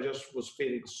 because I just was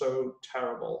feeling so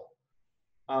terrible.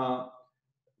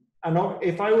 And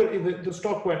if the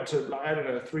stock went to, I don't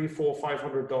know, $300, $400,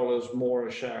 $500 more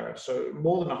a share, so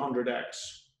more than 100x,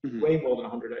 way more than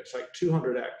 100x, like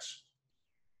 200x.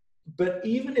 But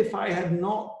even if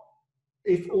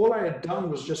if all I had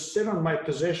done was just sit on my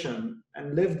position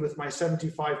and lived with my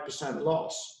 75%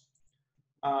 loss,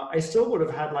 I still would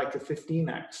have had like a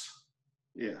 15x.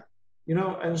 Yeah.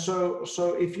 And so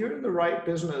if you're in the right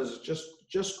business,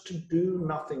 just to do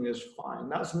nothing is fine.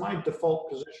 That's my default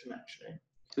position, actually.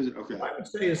 Is it? Okay. What I would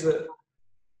say is that,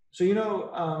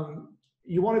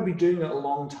 you want to be doing it a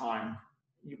long time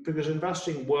because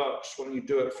investing works when you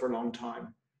do it for a long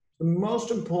time. The most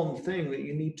important thing that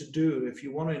you need to do if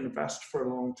you want to invest for a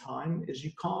long time is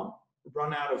you can't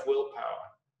run out of willpower.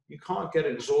 You can't get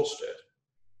exhausted.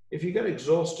 If you get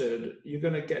exhausted, you're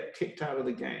going to get kicked out of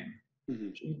the game. So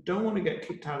you don't want to get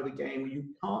kicked out of the game. You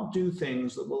can't do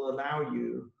things that will allow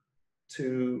you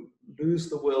to lose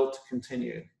the will to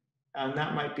continue. And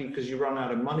that might be because you run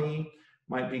out of money,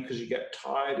 might be because you get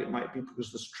tired, it might be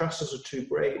because the stresses are too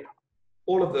great,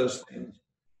 all of those things.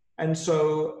 And so,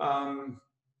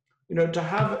 you know, to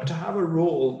have a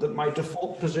rule that my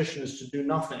default position is to do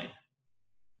nothing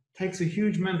takes a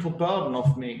huge mental burden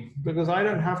off me, because I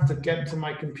don't have to get to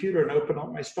my computer and open up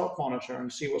my stock monitor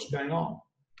and see what's going on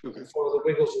and follow the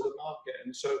wiggles of the market.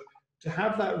 And so to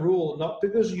have that rule, not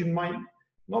because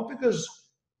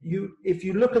if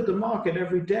you look at the market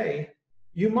every day,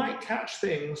 you might catch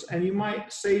things and you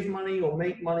might save money or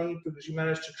make money because you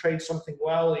managed to trade something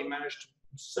well, you managed to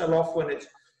sell off when it's,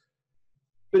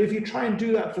 but if you try and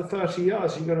do that for 30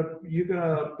 years, you're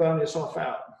gonna burn yourself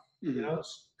out. You know,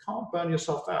 can't burn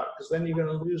yourself out, because then you're going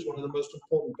to lose one of the most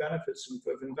important benefits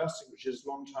of investing, which is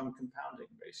long-term compounding,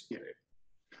 basically.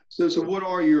 So what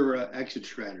are your exit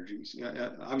strategies?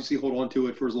 Obviously, hold on to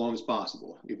it for as long as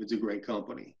possible if it's a great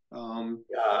company.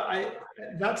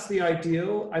 That's the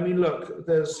ideal. I mean, look,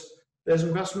 there's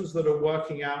investments that are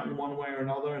working out in one way or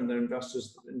another, and there are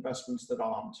investments that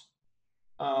aren't.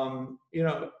 You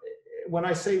know, when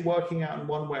I say working out in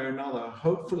one way or another,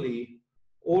 hopefully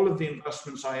all of the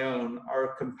investments I own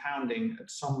are compounding at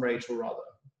some rate or other.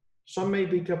 Some may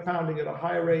be compounding at a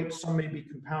higher rate, some may be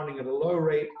compounding at a low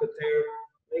rate, but they're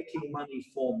making money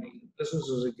for me.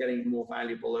 Businesses are getting more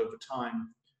valuable over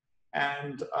time.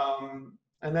 And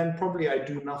then probably I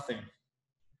do nothing.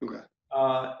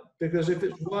 Because if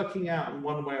it's working out in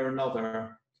one way or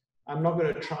another, I'm not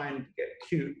going to try and get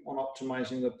cute on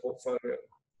optimizing the portfolio.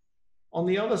 On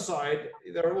the other side,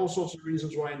 there are all sorts of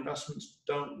reasons why investments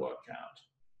don't work out.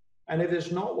 And if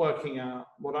it's not working out,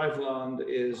 what I've learned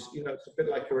is, you know, it's a bit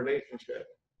like a relationship.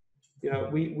 You know,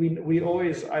 we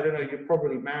always, I don't know, you're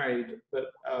probably married, but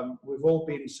we've all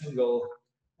been single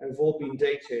and we've all been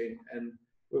dating, and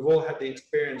we've all had the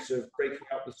experience of breaking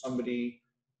up with somebody,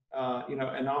 you know,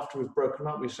 and after we've broken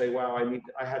up, we say, wow,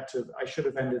 I should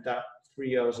have ended that 3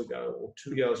 years ago or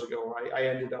 2 years ago, or I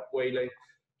ended up way late.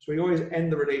 So we always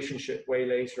end the relationship way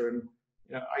later. And,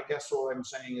 you know, I guess all I'm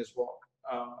saying is what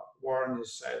Warren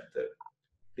has said, that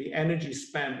the energy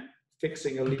spent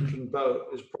fixing a leaking boat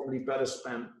is probably better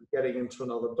spent getting into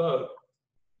another boat.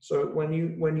 So when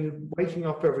you're waking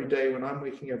up every day, when I'm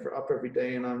waking up every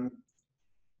day and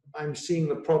I'm seeing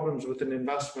the problems with an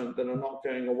investment that are not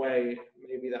going away,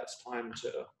 maybe that's time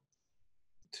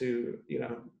to you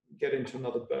know, get into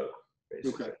another boat,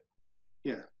 basically. Okay.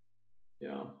 Yeah.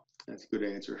 Yeah. That's a good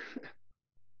answer.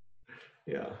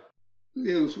 Yeah.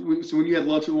 Yeah, so when you had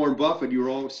lunch with Warren Buffett, you were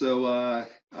also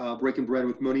breaking bread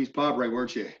with Monish Pabrai,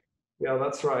 weren't you? Yeah,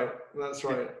 that's right. That's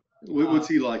right. What's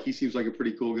he like? He seems like a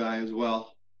pretty cool guy as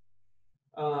well.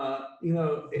 You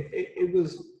know, it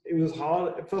was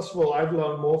hard. First of all, I've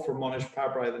learned more from Monish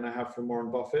Pabrai than I have from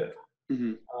Warren Buffett.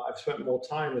 I've spent more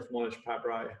time with Monish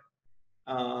Pabrai,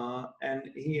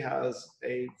 and he has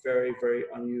a very, very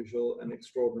unusual and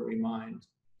extraordinary mind.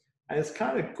 And it's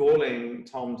kind of galling,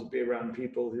 Tom, to be around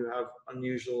people who have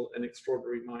unusual and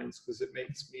extraordinary minds, because it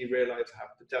makes me realize how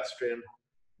pedestrian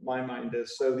my mind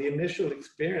is. So the initial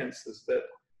experience is that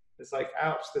it's like,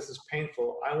 ouch, this is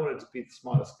painful. I wanted to be the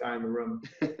smartest guy in the room.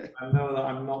 I know that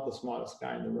I'm not the smartest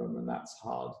guy in the room, and that's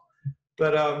hard.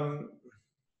 But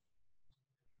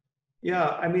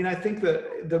yeah, I mean, I think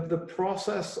that the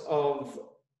process of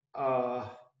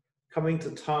coming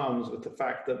to terms with the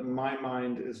fact that my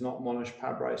mind is not Monish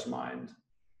Pabrai's mind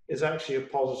is actually a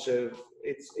positive.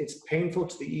 It's painful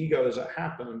to the ego as it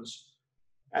happens,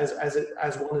 as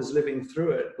one is living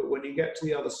through it. But when you get to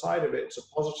the other side of it, it's a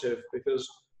positive, because,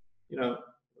 you know,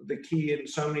 the key in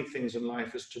so many things in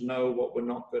life is to know what we're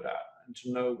not good at and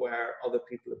to know where other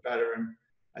people are better. And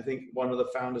I think one of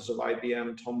the founders of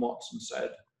IBM, Tom Watson,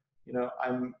 said, you know,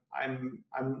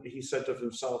 he said to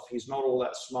himself, he's not all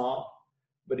that smart,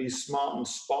 but he's smart in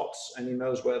spots and he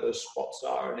knows where those spots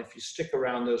are. And if you stick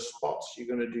around those spots, you're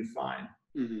going to do fine.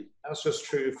 That's just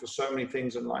true for so many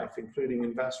things in life, including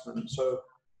investment. So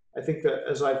I think that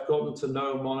as I've gotten to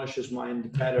know Monish's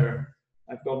mind better,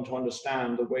 I've gotten to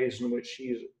understand the ways in which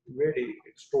he's really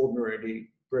extraordinarily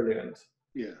brilliant.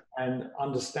 Yeah. And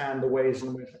understand the ways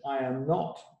in which I am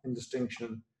not, in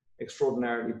distinction,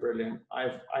 extraordinarily brilliant.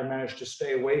 I managed to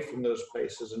stay away from those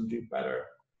places and do better.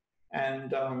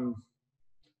 And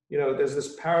you know, there's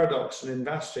this paradox in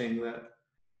investing that,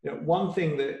 you know, one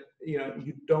thing that, you know,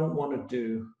 you don't want to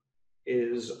do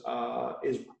is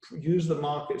use the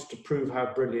markets to prove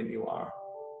how brilliant you are,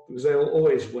 because they will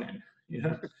always win. You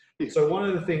know? So one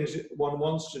of the things one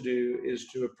wants to do is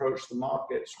to approach the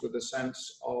markets with a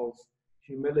sense of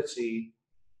humility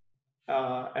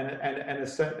and a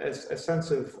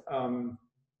sense of,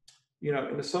 you know,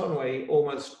 in a certain way,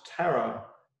 almost terror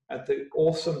at the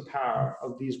awesome power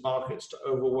of these markets to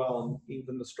overwhelm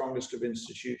even the strongest of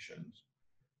institutions.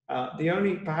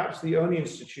 Perhaps the only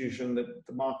institution that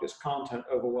the markets can't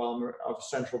overwhelm are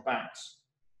central banks.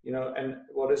 And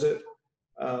what is it?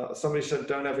 Somebody said,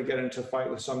 "Don't ever get into a fight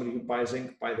with somebody who buys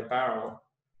ink by the barrel."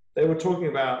 They were talking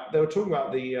about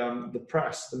the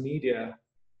press, the media,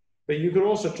 but you could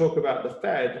also talk about the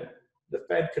Fed. The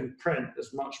Fed can print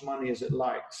as much money as it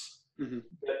likes,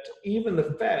 but even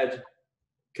the Fed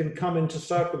can come into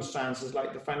circumstances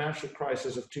like the financial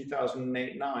crisis of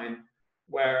 2008-9,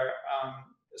 where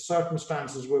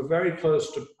circumstances were very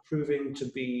close to proving to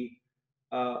be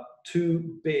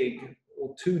too big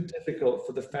or too difficult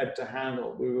for the Fed to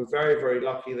handle. We were very, very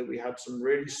lucky that we had some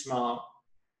really smart,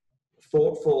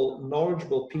 thoughtful,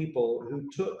 knowledgeable people who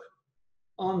took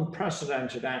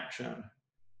unprecedented action.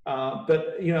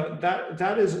 But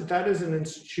that is an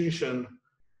institution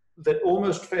that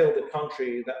almost failed the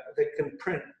country, that they can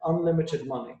print unlimited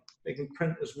money. They can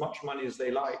print as much money as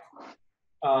they like.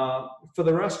 For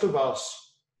the rest of us,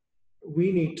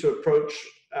 we need to approach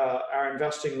our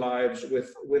investing lives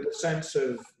with a sense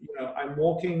of, I'm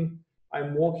walking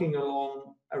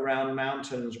along around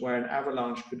mountains where an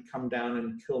avalanche could come down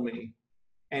and kill me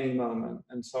any moment.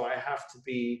 And so I have to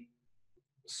be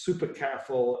super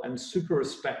careful and super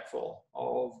respectful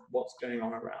of what's going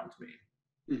on around me.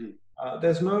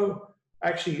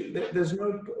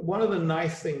 One of the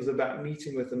nice things about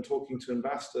meeting with and talking to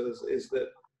investors is that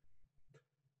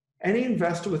any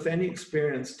investor with any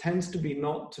experience tends to be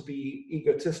not to be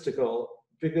egotistical,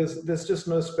 because there's just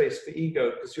no space for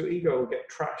ego, because your ego will get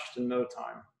trashed in no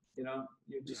time.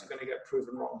 You're just going to get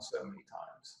proven wrong so many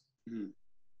times.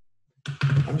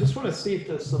 I just want to see if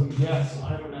there's some, yes,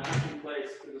 I'm in a happy place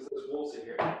because there's water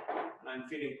here, and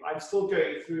I'm still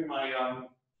going through my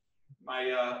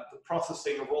the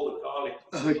processing of all the garlic.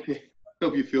 Okay.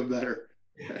 Hope you feel better.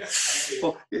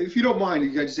 Well, if you don't mind,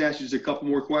 I just ask you just a couple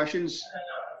more questions.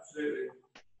 Absolutely.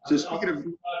 So speaking of,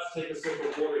 let's take a sip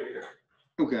of water here.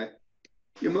 Okay.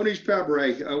 Yeah, Monish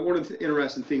Pabrai, one of the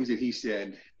interesting things that he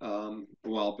said a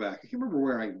while back, I can't remember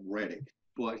where I read it,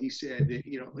 but he said that,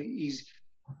 he's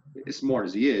as smart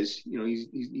as he is,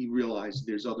 he realized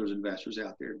there's other investors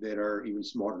out there that are even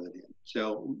smarter than him.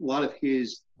 So a lot of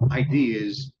his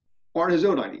ideas aren't his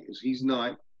own ideas. He's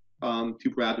not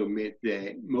too proud to admit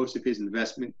that most of his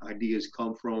investment ideas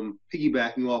come from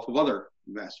piggybacking off of other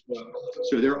investors.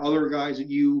 So there are other guys that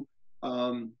you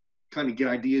kind of get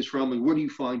ideas from, and where do you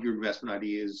find your investment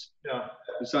ideas?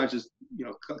 Besides just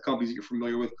companies that you're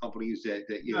familiar with, companies that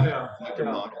like your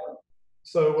model.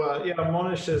 So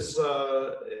Monish is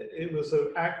it was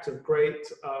an act of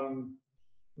great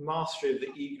mastery of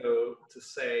the ego to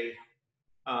say,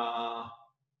 I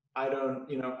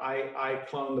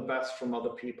clone the best from other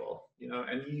people,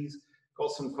 and he's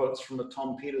got some quotes from the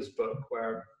Tom Peters book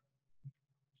where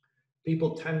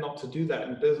people tend not to do that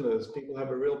in business. People have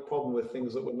a real problem with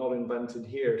things that were not invented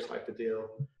here, type of deal.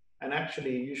 And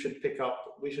actually, we should pick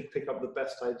up the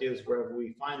best ideas wherever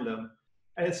we find them.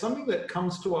 And it's something that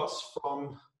comes to us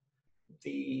from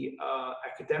the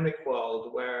academic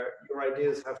world, where your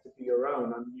ideas have to be your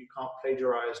own and you can't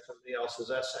plagiarize somebody else's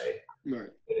essay.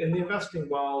 Right. But in the investing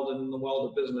world and in the world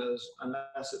of business,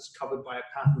 unless it's covered by a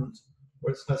patent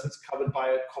or unless it's covered by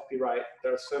a copyright,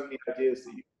 there are so many ideas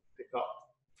that you can pick up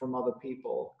from other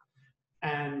people.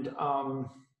 And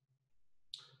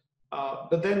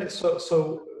but then it's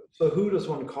so who does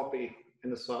one copy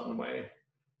in a certain way?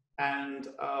 And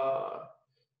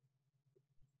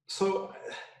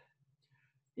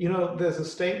there's a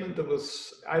statement that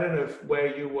was, I don't know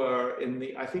where you were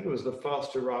I think it was the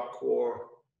first Iraq War,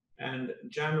 and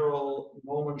General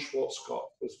Norman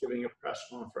Schwarzkopf was giving a press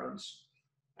conference,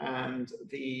 and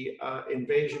the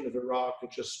invasion of Iraq had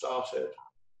just started.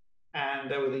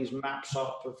 And there were these maps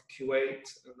up of Kuwait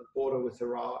and the border with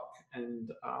Iraq,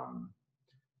 and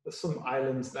there's some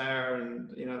islands there, and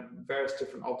various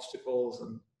different obstacles.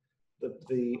 And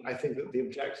I think that the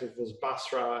objective was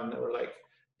Basra, and they were like,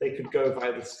 they could go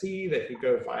via the sea, they could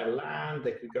go via land,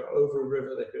 they could go over a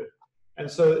river,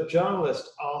 And so a journalist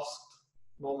asked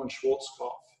Norman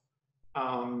Schwarzkopf,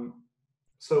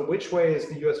 so which way is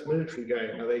the U.S. military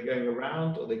going? Are they going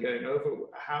around? Are they going over?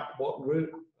 What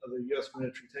route are the U.S.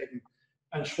 military taking?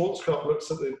 And Schwarzkopf looks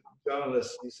at the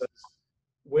journalist and he says,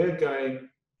 we're going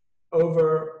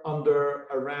over, under,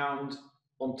 around,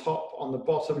 on top, on the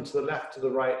bottom, to the left, to the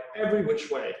right, every which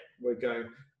way we're going.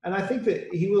 And I think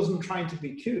that he wasn't trying to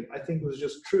be cute. I think it was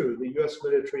just true. The U.S.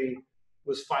 military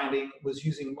was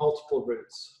using multiple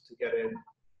routes to get in.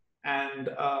 And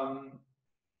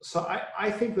so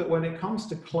I think that when it comes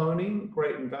to cloning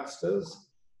great investors,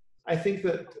 I think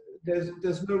that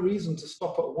there's no reason to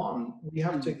stop at one. We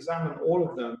have to examine all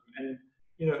of them. And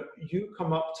you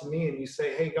come up to me and you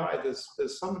say, "Hey, Guy,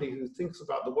 there's somebody who thinks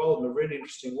about the world in a really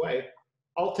interesting way.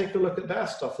 I'll take a look at their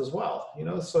stuff as well."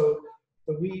 So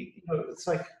it's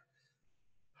like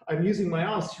I'm using my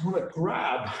arms. You want to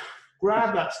grab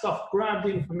that stuff, grab the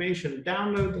information,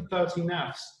 download the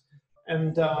 13Fs,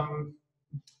 and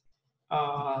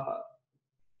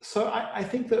so I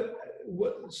think that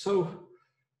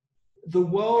the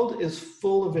world is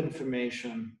full of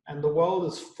information, and the world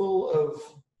is full of.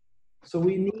 So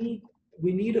we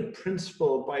need a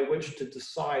principle by which to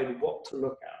decide what to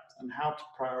look at and how to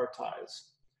prioritize.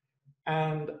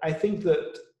 And I think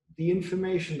that the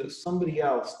information that somebody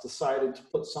else decided to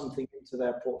put something into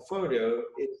their portfolio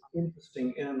is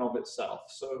interesting in and of itself.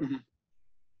 So,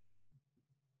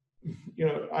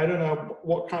 I don't know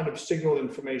what kind of signal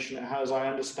information it has. I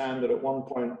understand that at one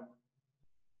point,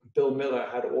 Bill Miller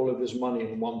had all of his money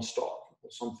in one stock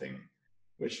or something,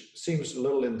 which seems a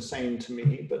little insane to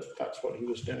me, but that's what he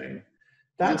was doing.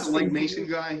 That's the Legg Mason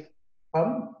guy?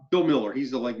 Bill Miller,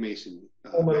 he's the Legg Mason.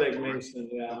 Legg Mason,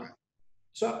 yeah. Okay.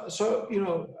 So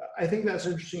I think that's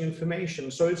interesting information.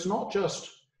 So it's not just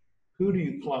who do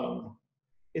you clone?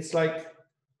 It's like,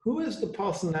 who is the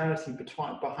personality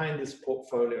behind this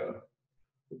portfolio?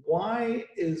 Why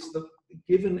is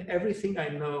given everything I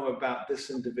know about this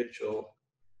individual,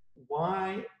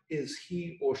 why is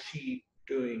he or she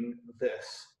doing this?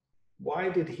 Why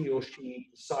did he or she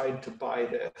decide to buy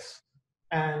this?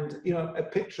 And a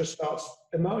picture starts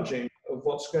emerging of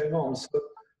what's going on. So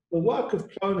the work of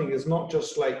cloning is not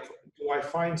just like, do I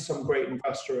find some great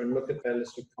investor and look at their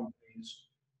list of companies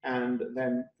and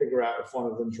then figure out if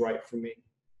one of them's right for me?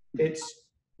 It's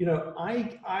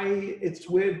it's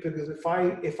weird because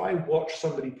if I watch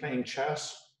somebody playing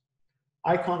chess,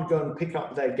 I can't go and pick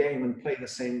up their game and play the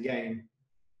same game.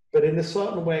 But in a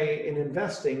certain way, in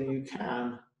investing, you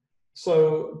can.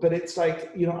 So, but it's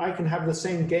like, I can have the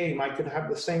same game. I could have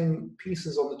the same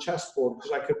pieces on the chessboard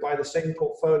because I could buy the same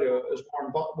portfolio as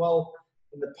Warren Buffett. Well,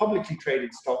 in the publicly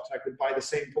traded stocks, I could buy the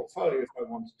same portfolio if I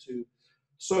wanted to.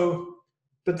 So,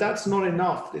 but that's not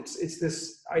enough. It's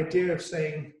this idea of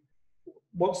saying,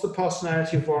 what's the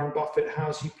personality of Warren Buffett?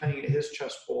 How's he playing at his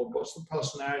chessboard? What's the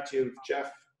personality of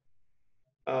Jeff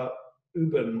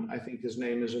Ubben, I think his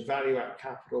name is, of Value Add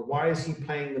Capital? Why is he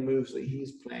playing the moves that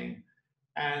he's playing?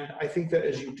 And I think that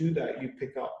as you do that, you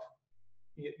pick up,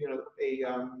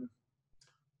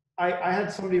 I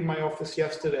had somebody in my office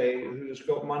yesterday who's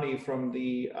got money from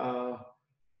the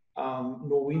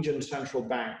Norwegian Central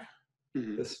Bank,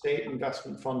 the State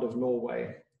Investment Fund of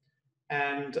Norway.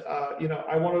 And,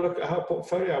 I want to look at her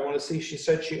portfolio. I want to see, she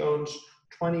said she owns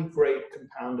 20 great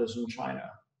compounders in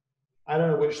China. I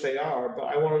don't know which they are, but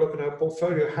I want to look at her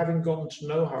portfolio. Having gotten to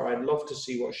know her, I'd love to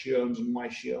see what she owns and why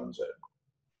she owns it.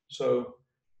 So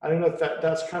I don't know if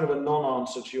that's kind of a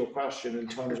non-answer to your question in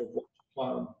terms of what to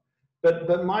clone.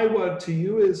 But my word to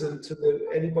you is, and to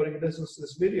anybody who listens to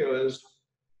this video is,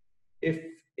 if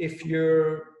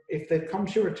they've come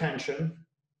to your attention,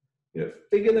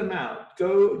 figure them out,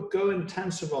 go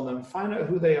intensive on them, find out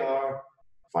who they are,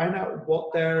 find out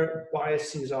what their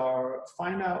biases are,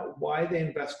 find out why they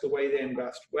invest the way they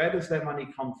invest, where does their money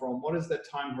come from, what is their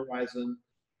time horizon,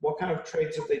 what kind of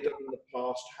trades have they done in the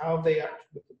past, how have they acted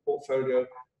with the portfolio,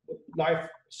 what life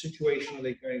situation are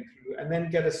they going through, and then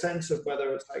get a sense of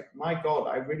whether it's like, my God,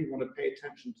 I really want to pay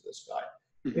attention to this guy.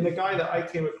 In a guy that I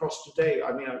came across today,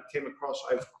 I've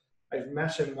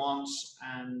met him once,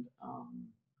 and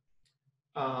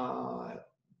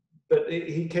but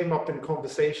he came up in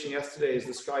conversation yesterday as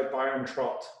this guy Byron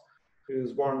Trott,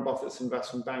 who's Warren Buffett's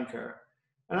investment banker,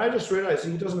 and I just realized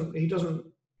he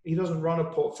doesn't run a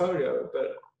portfolio,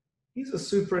 but he's a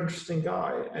super interesting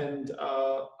guy, and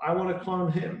I want to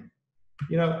clone him,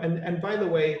 And by the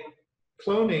way,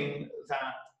 cloning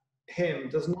him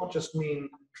does not just mean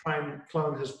try and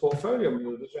clone his portfolio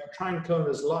moves. Try and clone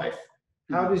his life.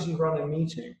 How does he run a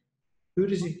meeting?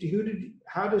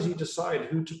 How does he decide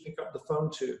who to pick up the phone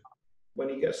to when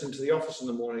he gets into the office in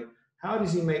the morning? How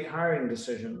does he make hiring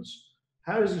decisions?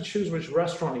 How does he choose which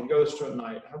restaurant he goes to at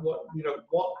night?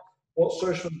 What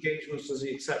social engagements does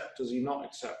he accept? Does he not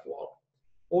accept what?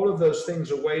 All of those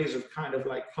things are ways of kind of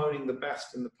like cloning the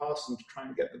best in the person to try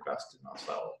and get the best in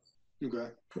ourselves.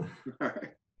 Okay. All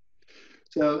right.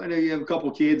 So I know you have a couple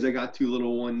of kids. I got 2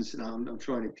 little ones, and I'm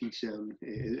trying to teach them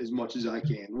as much as I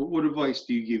can. What advice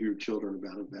do you give your children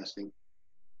about investing?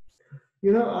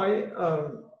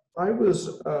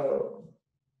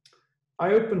 I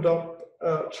opened up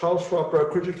a Charles Schwab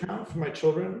brokerage account for my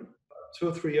children 2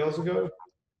 or 3 years ago,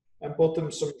 and bought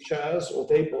them some shares, or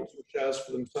they bought some shares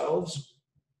for themselves.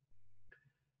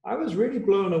 I was really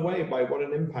blown away by what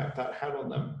an impact that had on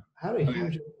them. Had a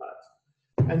huge impact.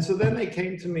 And so then they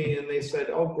came to me and they said,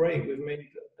 "Oh, great, we've made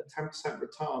a 10%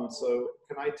 return. So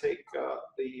can I take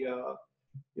the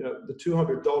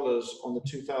 $200 on the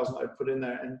 2,000 I put in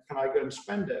there, and can I go and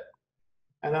spend it?"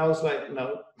 And I was like,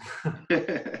 "No."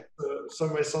 So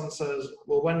my son says,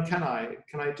 "Well, when can I?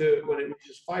 Can I do it when it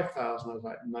reaches 5,000?" I was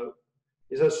like, "No."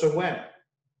 He says, "So when?"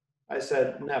 I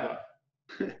said, "Never."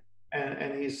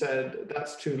 And he said,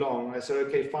 "That's too long." I said,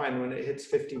 "Okay, fine, when it hits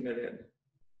 50 million.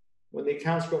 When the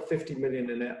account's got 50 million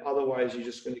in it, otherwise you're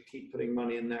just going to keep putting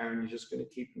money in there and you're just going to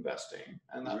keep investing."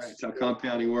 And that's right. That's how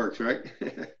compounding works, right?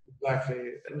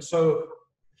 exactly. And so,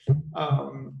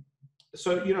 I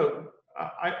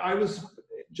was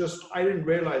just, I didn't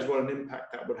realize what an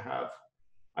impact that would have.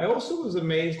 I also was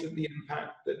amazed at the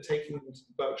impact that taking them to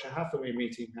the Berkshire Hathaway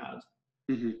meeting had.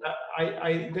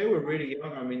 They were really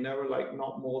young. I mean, they were like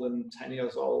not more than 10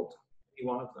 years old, any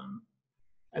one of them.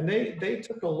 And they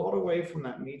took a lot away from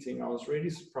that meeting. I was really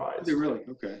surprised. They really?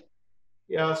 Okay.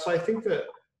 Yeah, so I think that,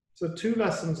 so two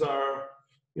lessons are,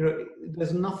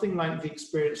 there's nothing like the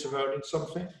experience of owning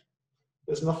something.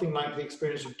 There's nothing like the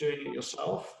experience of doing it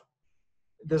yourself.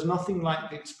 There's nothing like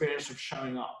the experience of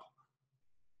showing up.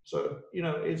 So,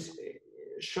 it's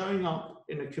showing up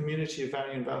in a community of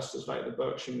value investors like the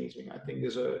Berkshire meeting, I think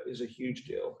is a huge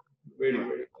deal. Really,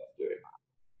 really worth doing.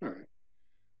 All right.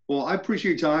 Well, I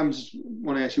appreciate your time. Just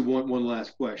want to ask you one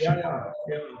last question.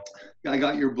 Yeah. I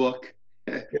got your book.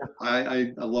 Yeah.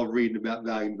 I love reading about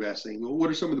value investing.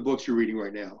 What are some of the books you're reading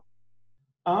right now?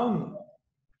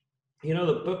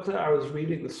 The book that I was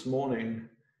reading this morning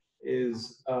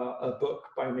is a book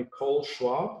by Nicole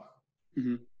Schwab.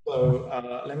 So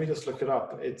let me just look it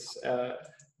up. It's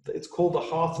called The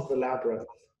Heart of the Labyrinth.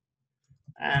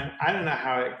 And I don't know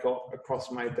how it got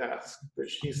across my desk, but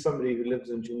she's somebody who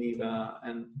lives in Geneva.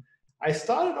 And I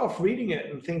started off reading it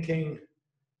and thinking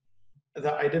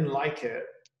that I didn't like it.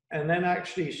 And then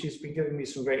actually she's been giving me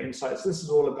some great insights. This is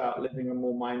all about living a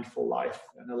more mindful life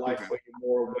and a life where you're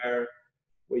more aware,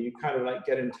 where you kind of like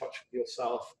get in touch with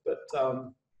yourself. But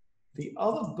the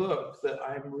other book that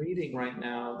I'm reading right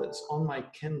now that's on my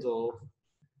Kindle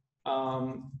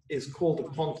is called The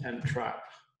Content Trap.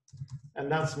 And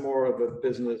that's more of a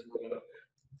business book.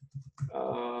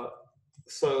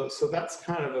 So that's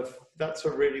kind of that's a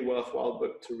really worthwhile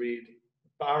book to read.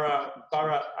 Bharat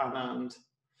Anand.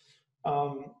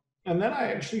 And then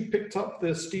I actually picked up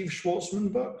the Steve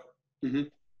Schwartzman book.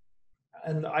 And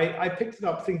I picked it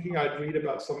up thinking I'd read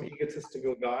about some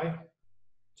egotistical guy.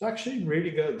 It's actually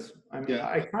really good. I mean,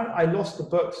 I lost the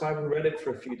book, so I haven't read it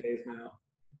for a few days now.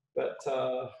 But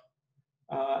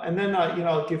and then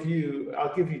I'll give you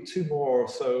two more.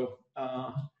 So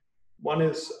one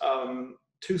is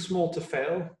Too Small to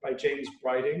Fail by James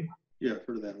Briding. Yeah, I've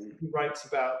heard of that one. He writes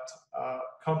about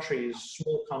countries,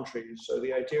 small countries. So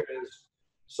the idea is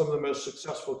some of the most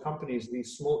successful companies,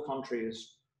 these small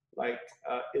countries like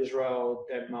Israel,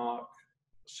 Denmark,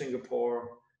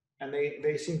 Singapore, and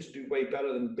they seem to do way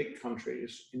better than big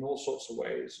countries in all sorts of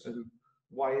ways. And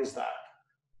why is that?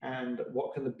 And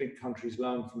what can the big countries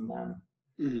learn from them?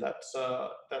 That's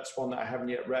one that I haven't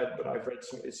yet read, but I've read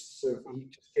some. He just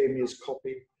gave me his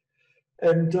copy,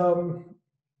 and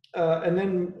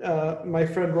then my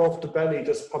friend Rolf DeBelly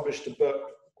just published a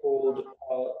book called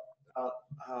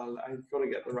I've got to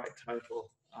get the right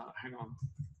title. Hang on.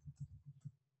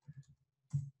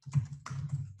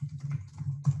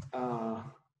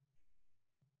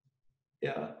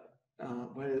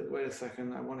 Wait a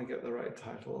second. I want to get the right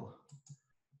title.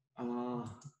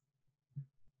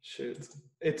 Shoot.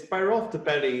 It's by Rolf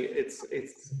DeBelly.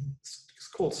 It's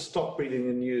called Stop Reading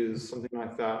the News, something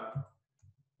like that.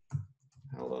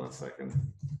 Hold on a second.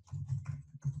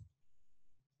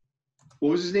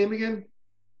 What was his name again?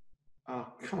 Oh,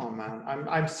 come on, man.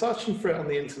 I'm searching for it on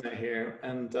the internet here,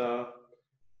 and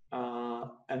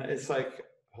it's like,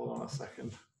 hold on a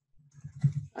second.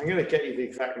 I'm gonna get you the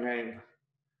exact name.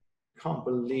 Can't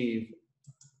believe.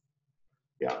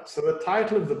 Yeah. So the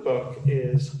title of the book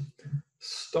is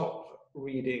Stop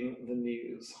Reading the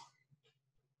News.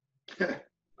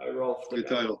 By Rolf DeBelly. Good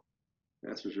title.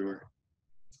 That's for sure.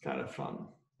 It's kind of fun.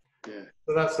 Yeah.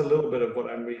 So that's a little bit of what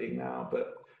I'm reading now.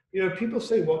 But people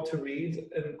say what to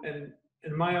read, and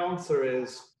my answer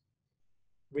is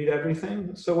read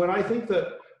everything. So when I think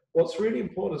that what's really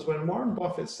important is when Warren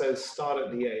Buffett says start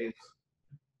at the A's,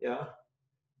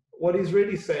 what he's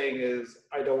really saying is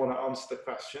I don't want to answer the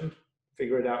question,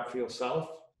 figure it out for yourself.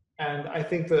 And I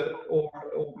think that, or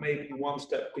maybe one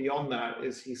step beyond that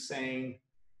is he's saying,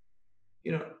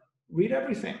 read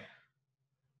everything.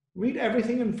 Read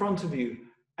everything in front of you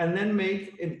and then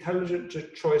make intelligent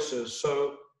choices.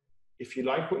 So if you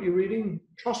like what you're reading,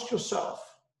 trust yourself.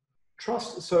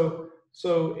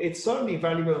 So it's certainly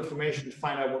valuable information to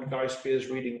find out what Guy Spier is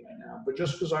reading right now. But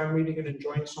just because I'm reading and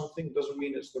enjoying something doesn't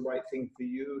mean it's the right thing for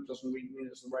you. It doesn't mean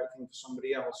it's the right thing for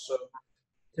somebody else. So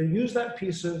to use that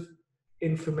piece of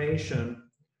information,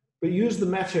 but use the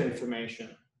meta information.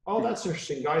 Oh, that's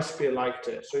interesting. Guy Spier liked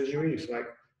it. So as you read, it's like,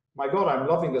 my God, I'm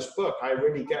loving this book. I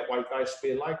really get why Guy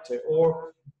Spier liked it.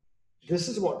 Or this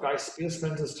is what Guy Spier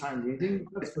spent his time reading.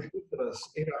 That's ridiculous.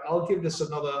 You know, I'll give this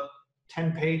another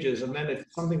 10 pages, and then if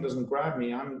something doesn't grab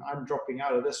me, I'm dropping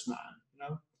out of this, man.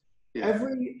 You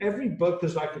know, every book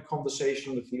is like a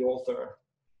conversation with the author,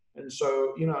 and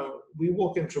so you know, we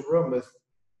walk into a room with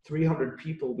 300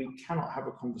 people. We cannot have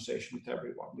a conversation with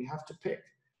everyone. We have to pick,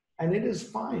 and it is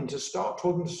fine to start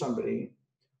talking to somebody,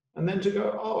 and then to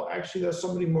go, oh, actually, there's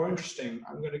somebody more interesting.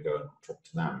 I'm going to go and talk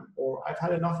to them, or I've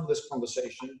had enough of this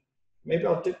conversation. Maybe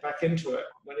I'll dip back into it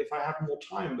when if I have more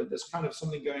time, but there's kind of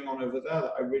something going on over there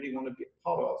that I really want to be a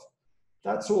part of.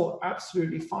 That's all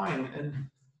absolutely fine. And,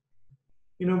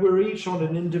 you know, we're each on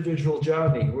an individual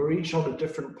journey. We're each on a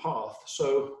different path.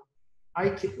 So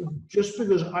just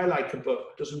because I like a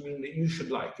book doesn't mean that you should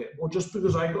like it. Or just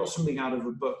because I got something out of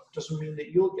a book doesn't mean that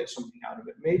you'll get something out of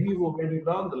it. Maybe you've already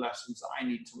learned the lessons that I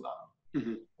need to learn.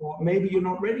 Mm-hmm. Or maybe you're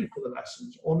not ready for the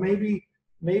lessons. Or maybe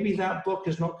that book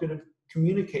is not going to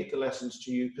communicate the lessons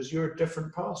to you because you're a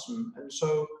different person. And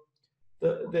so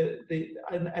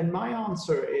and my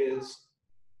answer is,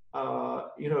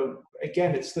 you know,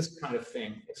 again, it's this kind of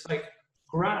thing. It's like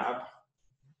grab.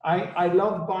 I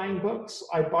love buying books.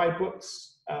 I buy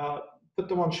books, put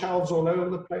them on shelves all over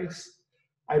the place.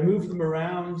 I move them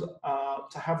around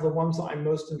to have the ones that I'm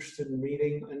most interested in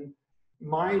reading. And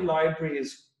my library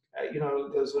is, you know,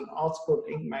 there's an article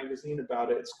in Inc. magazine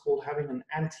about it. It's called having an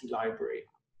anti-library.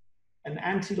 An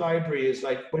anti-library is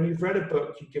like when you've read a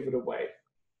book, you give it away.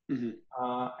 Mm-hmm.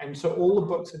 And so all the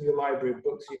books in your library are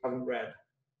books you haven't read.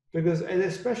 Because, and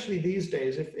especially these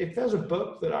days, if there's a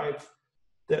book that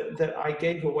I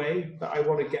gave away that I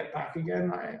want to get back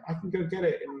again, I can go get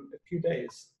it in a few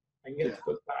days and get the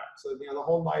book back. So, you know, the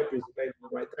whole library is available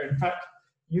right there. In fact,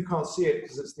 you can't see it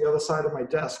because it's the other side of my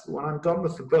desk. But when I'm done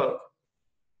with the book,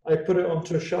 I put it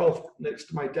onto a shelf next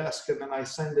to my desk, and then I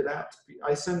send it out.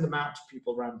 I send them out to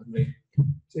people randomly.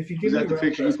 So if you give me the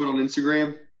picture you put on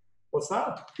Instagram? What's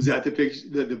that? Is that the picture,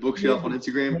 the bookshelf on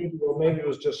Instagram? Maybe it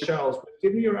was just shelves. But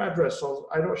give me your address.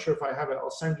 I'm not sure if I have it.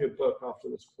 I'll send you a book after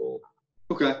this call.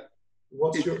 Okay.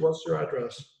 What's your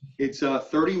address? It's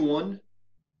 31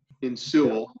 in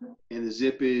Sewell, and the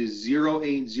zip is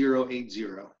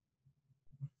 08080.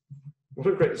 What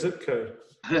a great zip code!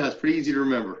 It's pretty easy to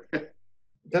remember.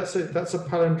 That's a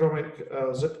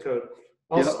palindromic zip code.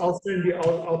 I'll send you.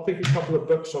 I'll pick a couple of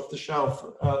books off the shelf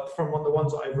from one of the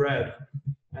ones I've read,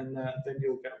 and then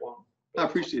you'll get one. I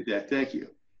appreciate that. Thank you.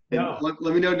 And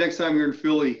let me know next time you're in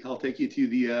Philly. I'll take you to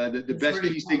the best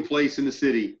cheesesteak place in the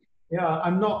city. Yeah,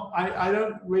 I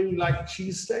don't really like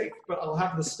cheesesteak, but I'll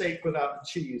have the steak without the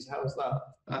cheese. How's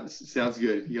that? Sounds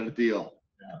good. You got a deal.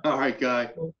 Yeah. All right,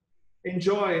 Guy. Well,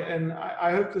 enjoy, and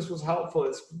I hope this was helpful.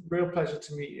 It's a real pleasure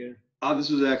to meet you.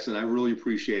 This was excellent. I really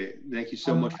appreciate it. Thank you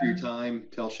so much for your time.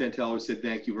 Tell Chantel I said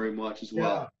thank you very much as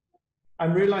well.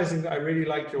 I'm realizing that I really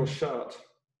like your shirt.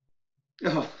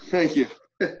 Oh, thank you.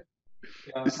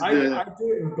 I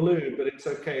do it in blue, but it's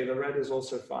okay. The red is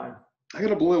also fine. I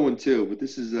got a blue one too, but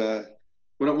this is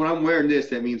when I'm wearing this,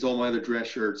 that means all my other dress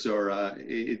shirts are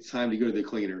it's time to go to the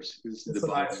cleaners. This is the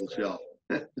bottom of the shelf.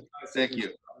 Thank you.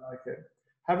 I like it.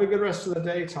 Have a good rest of the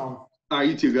day, Tom. All right,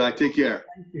 you too, Guy. Take care.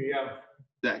 Thank you. Yeah.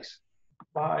 Thanks.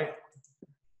 Bye.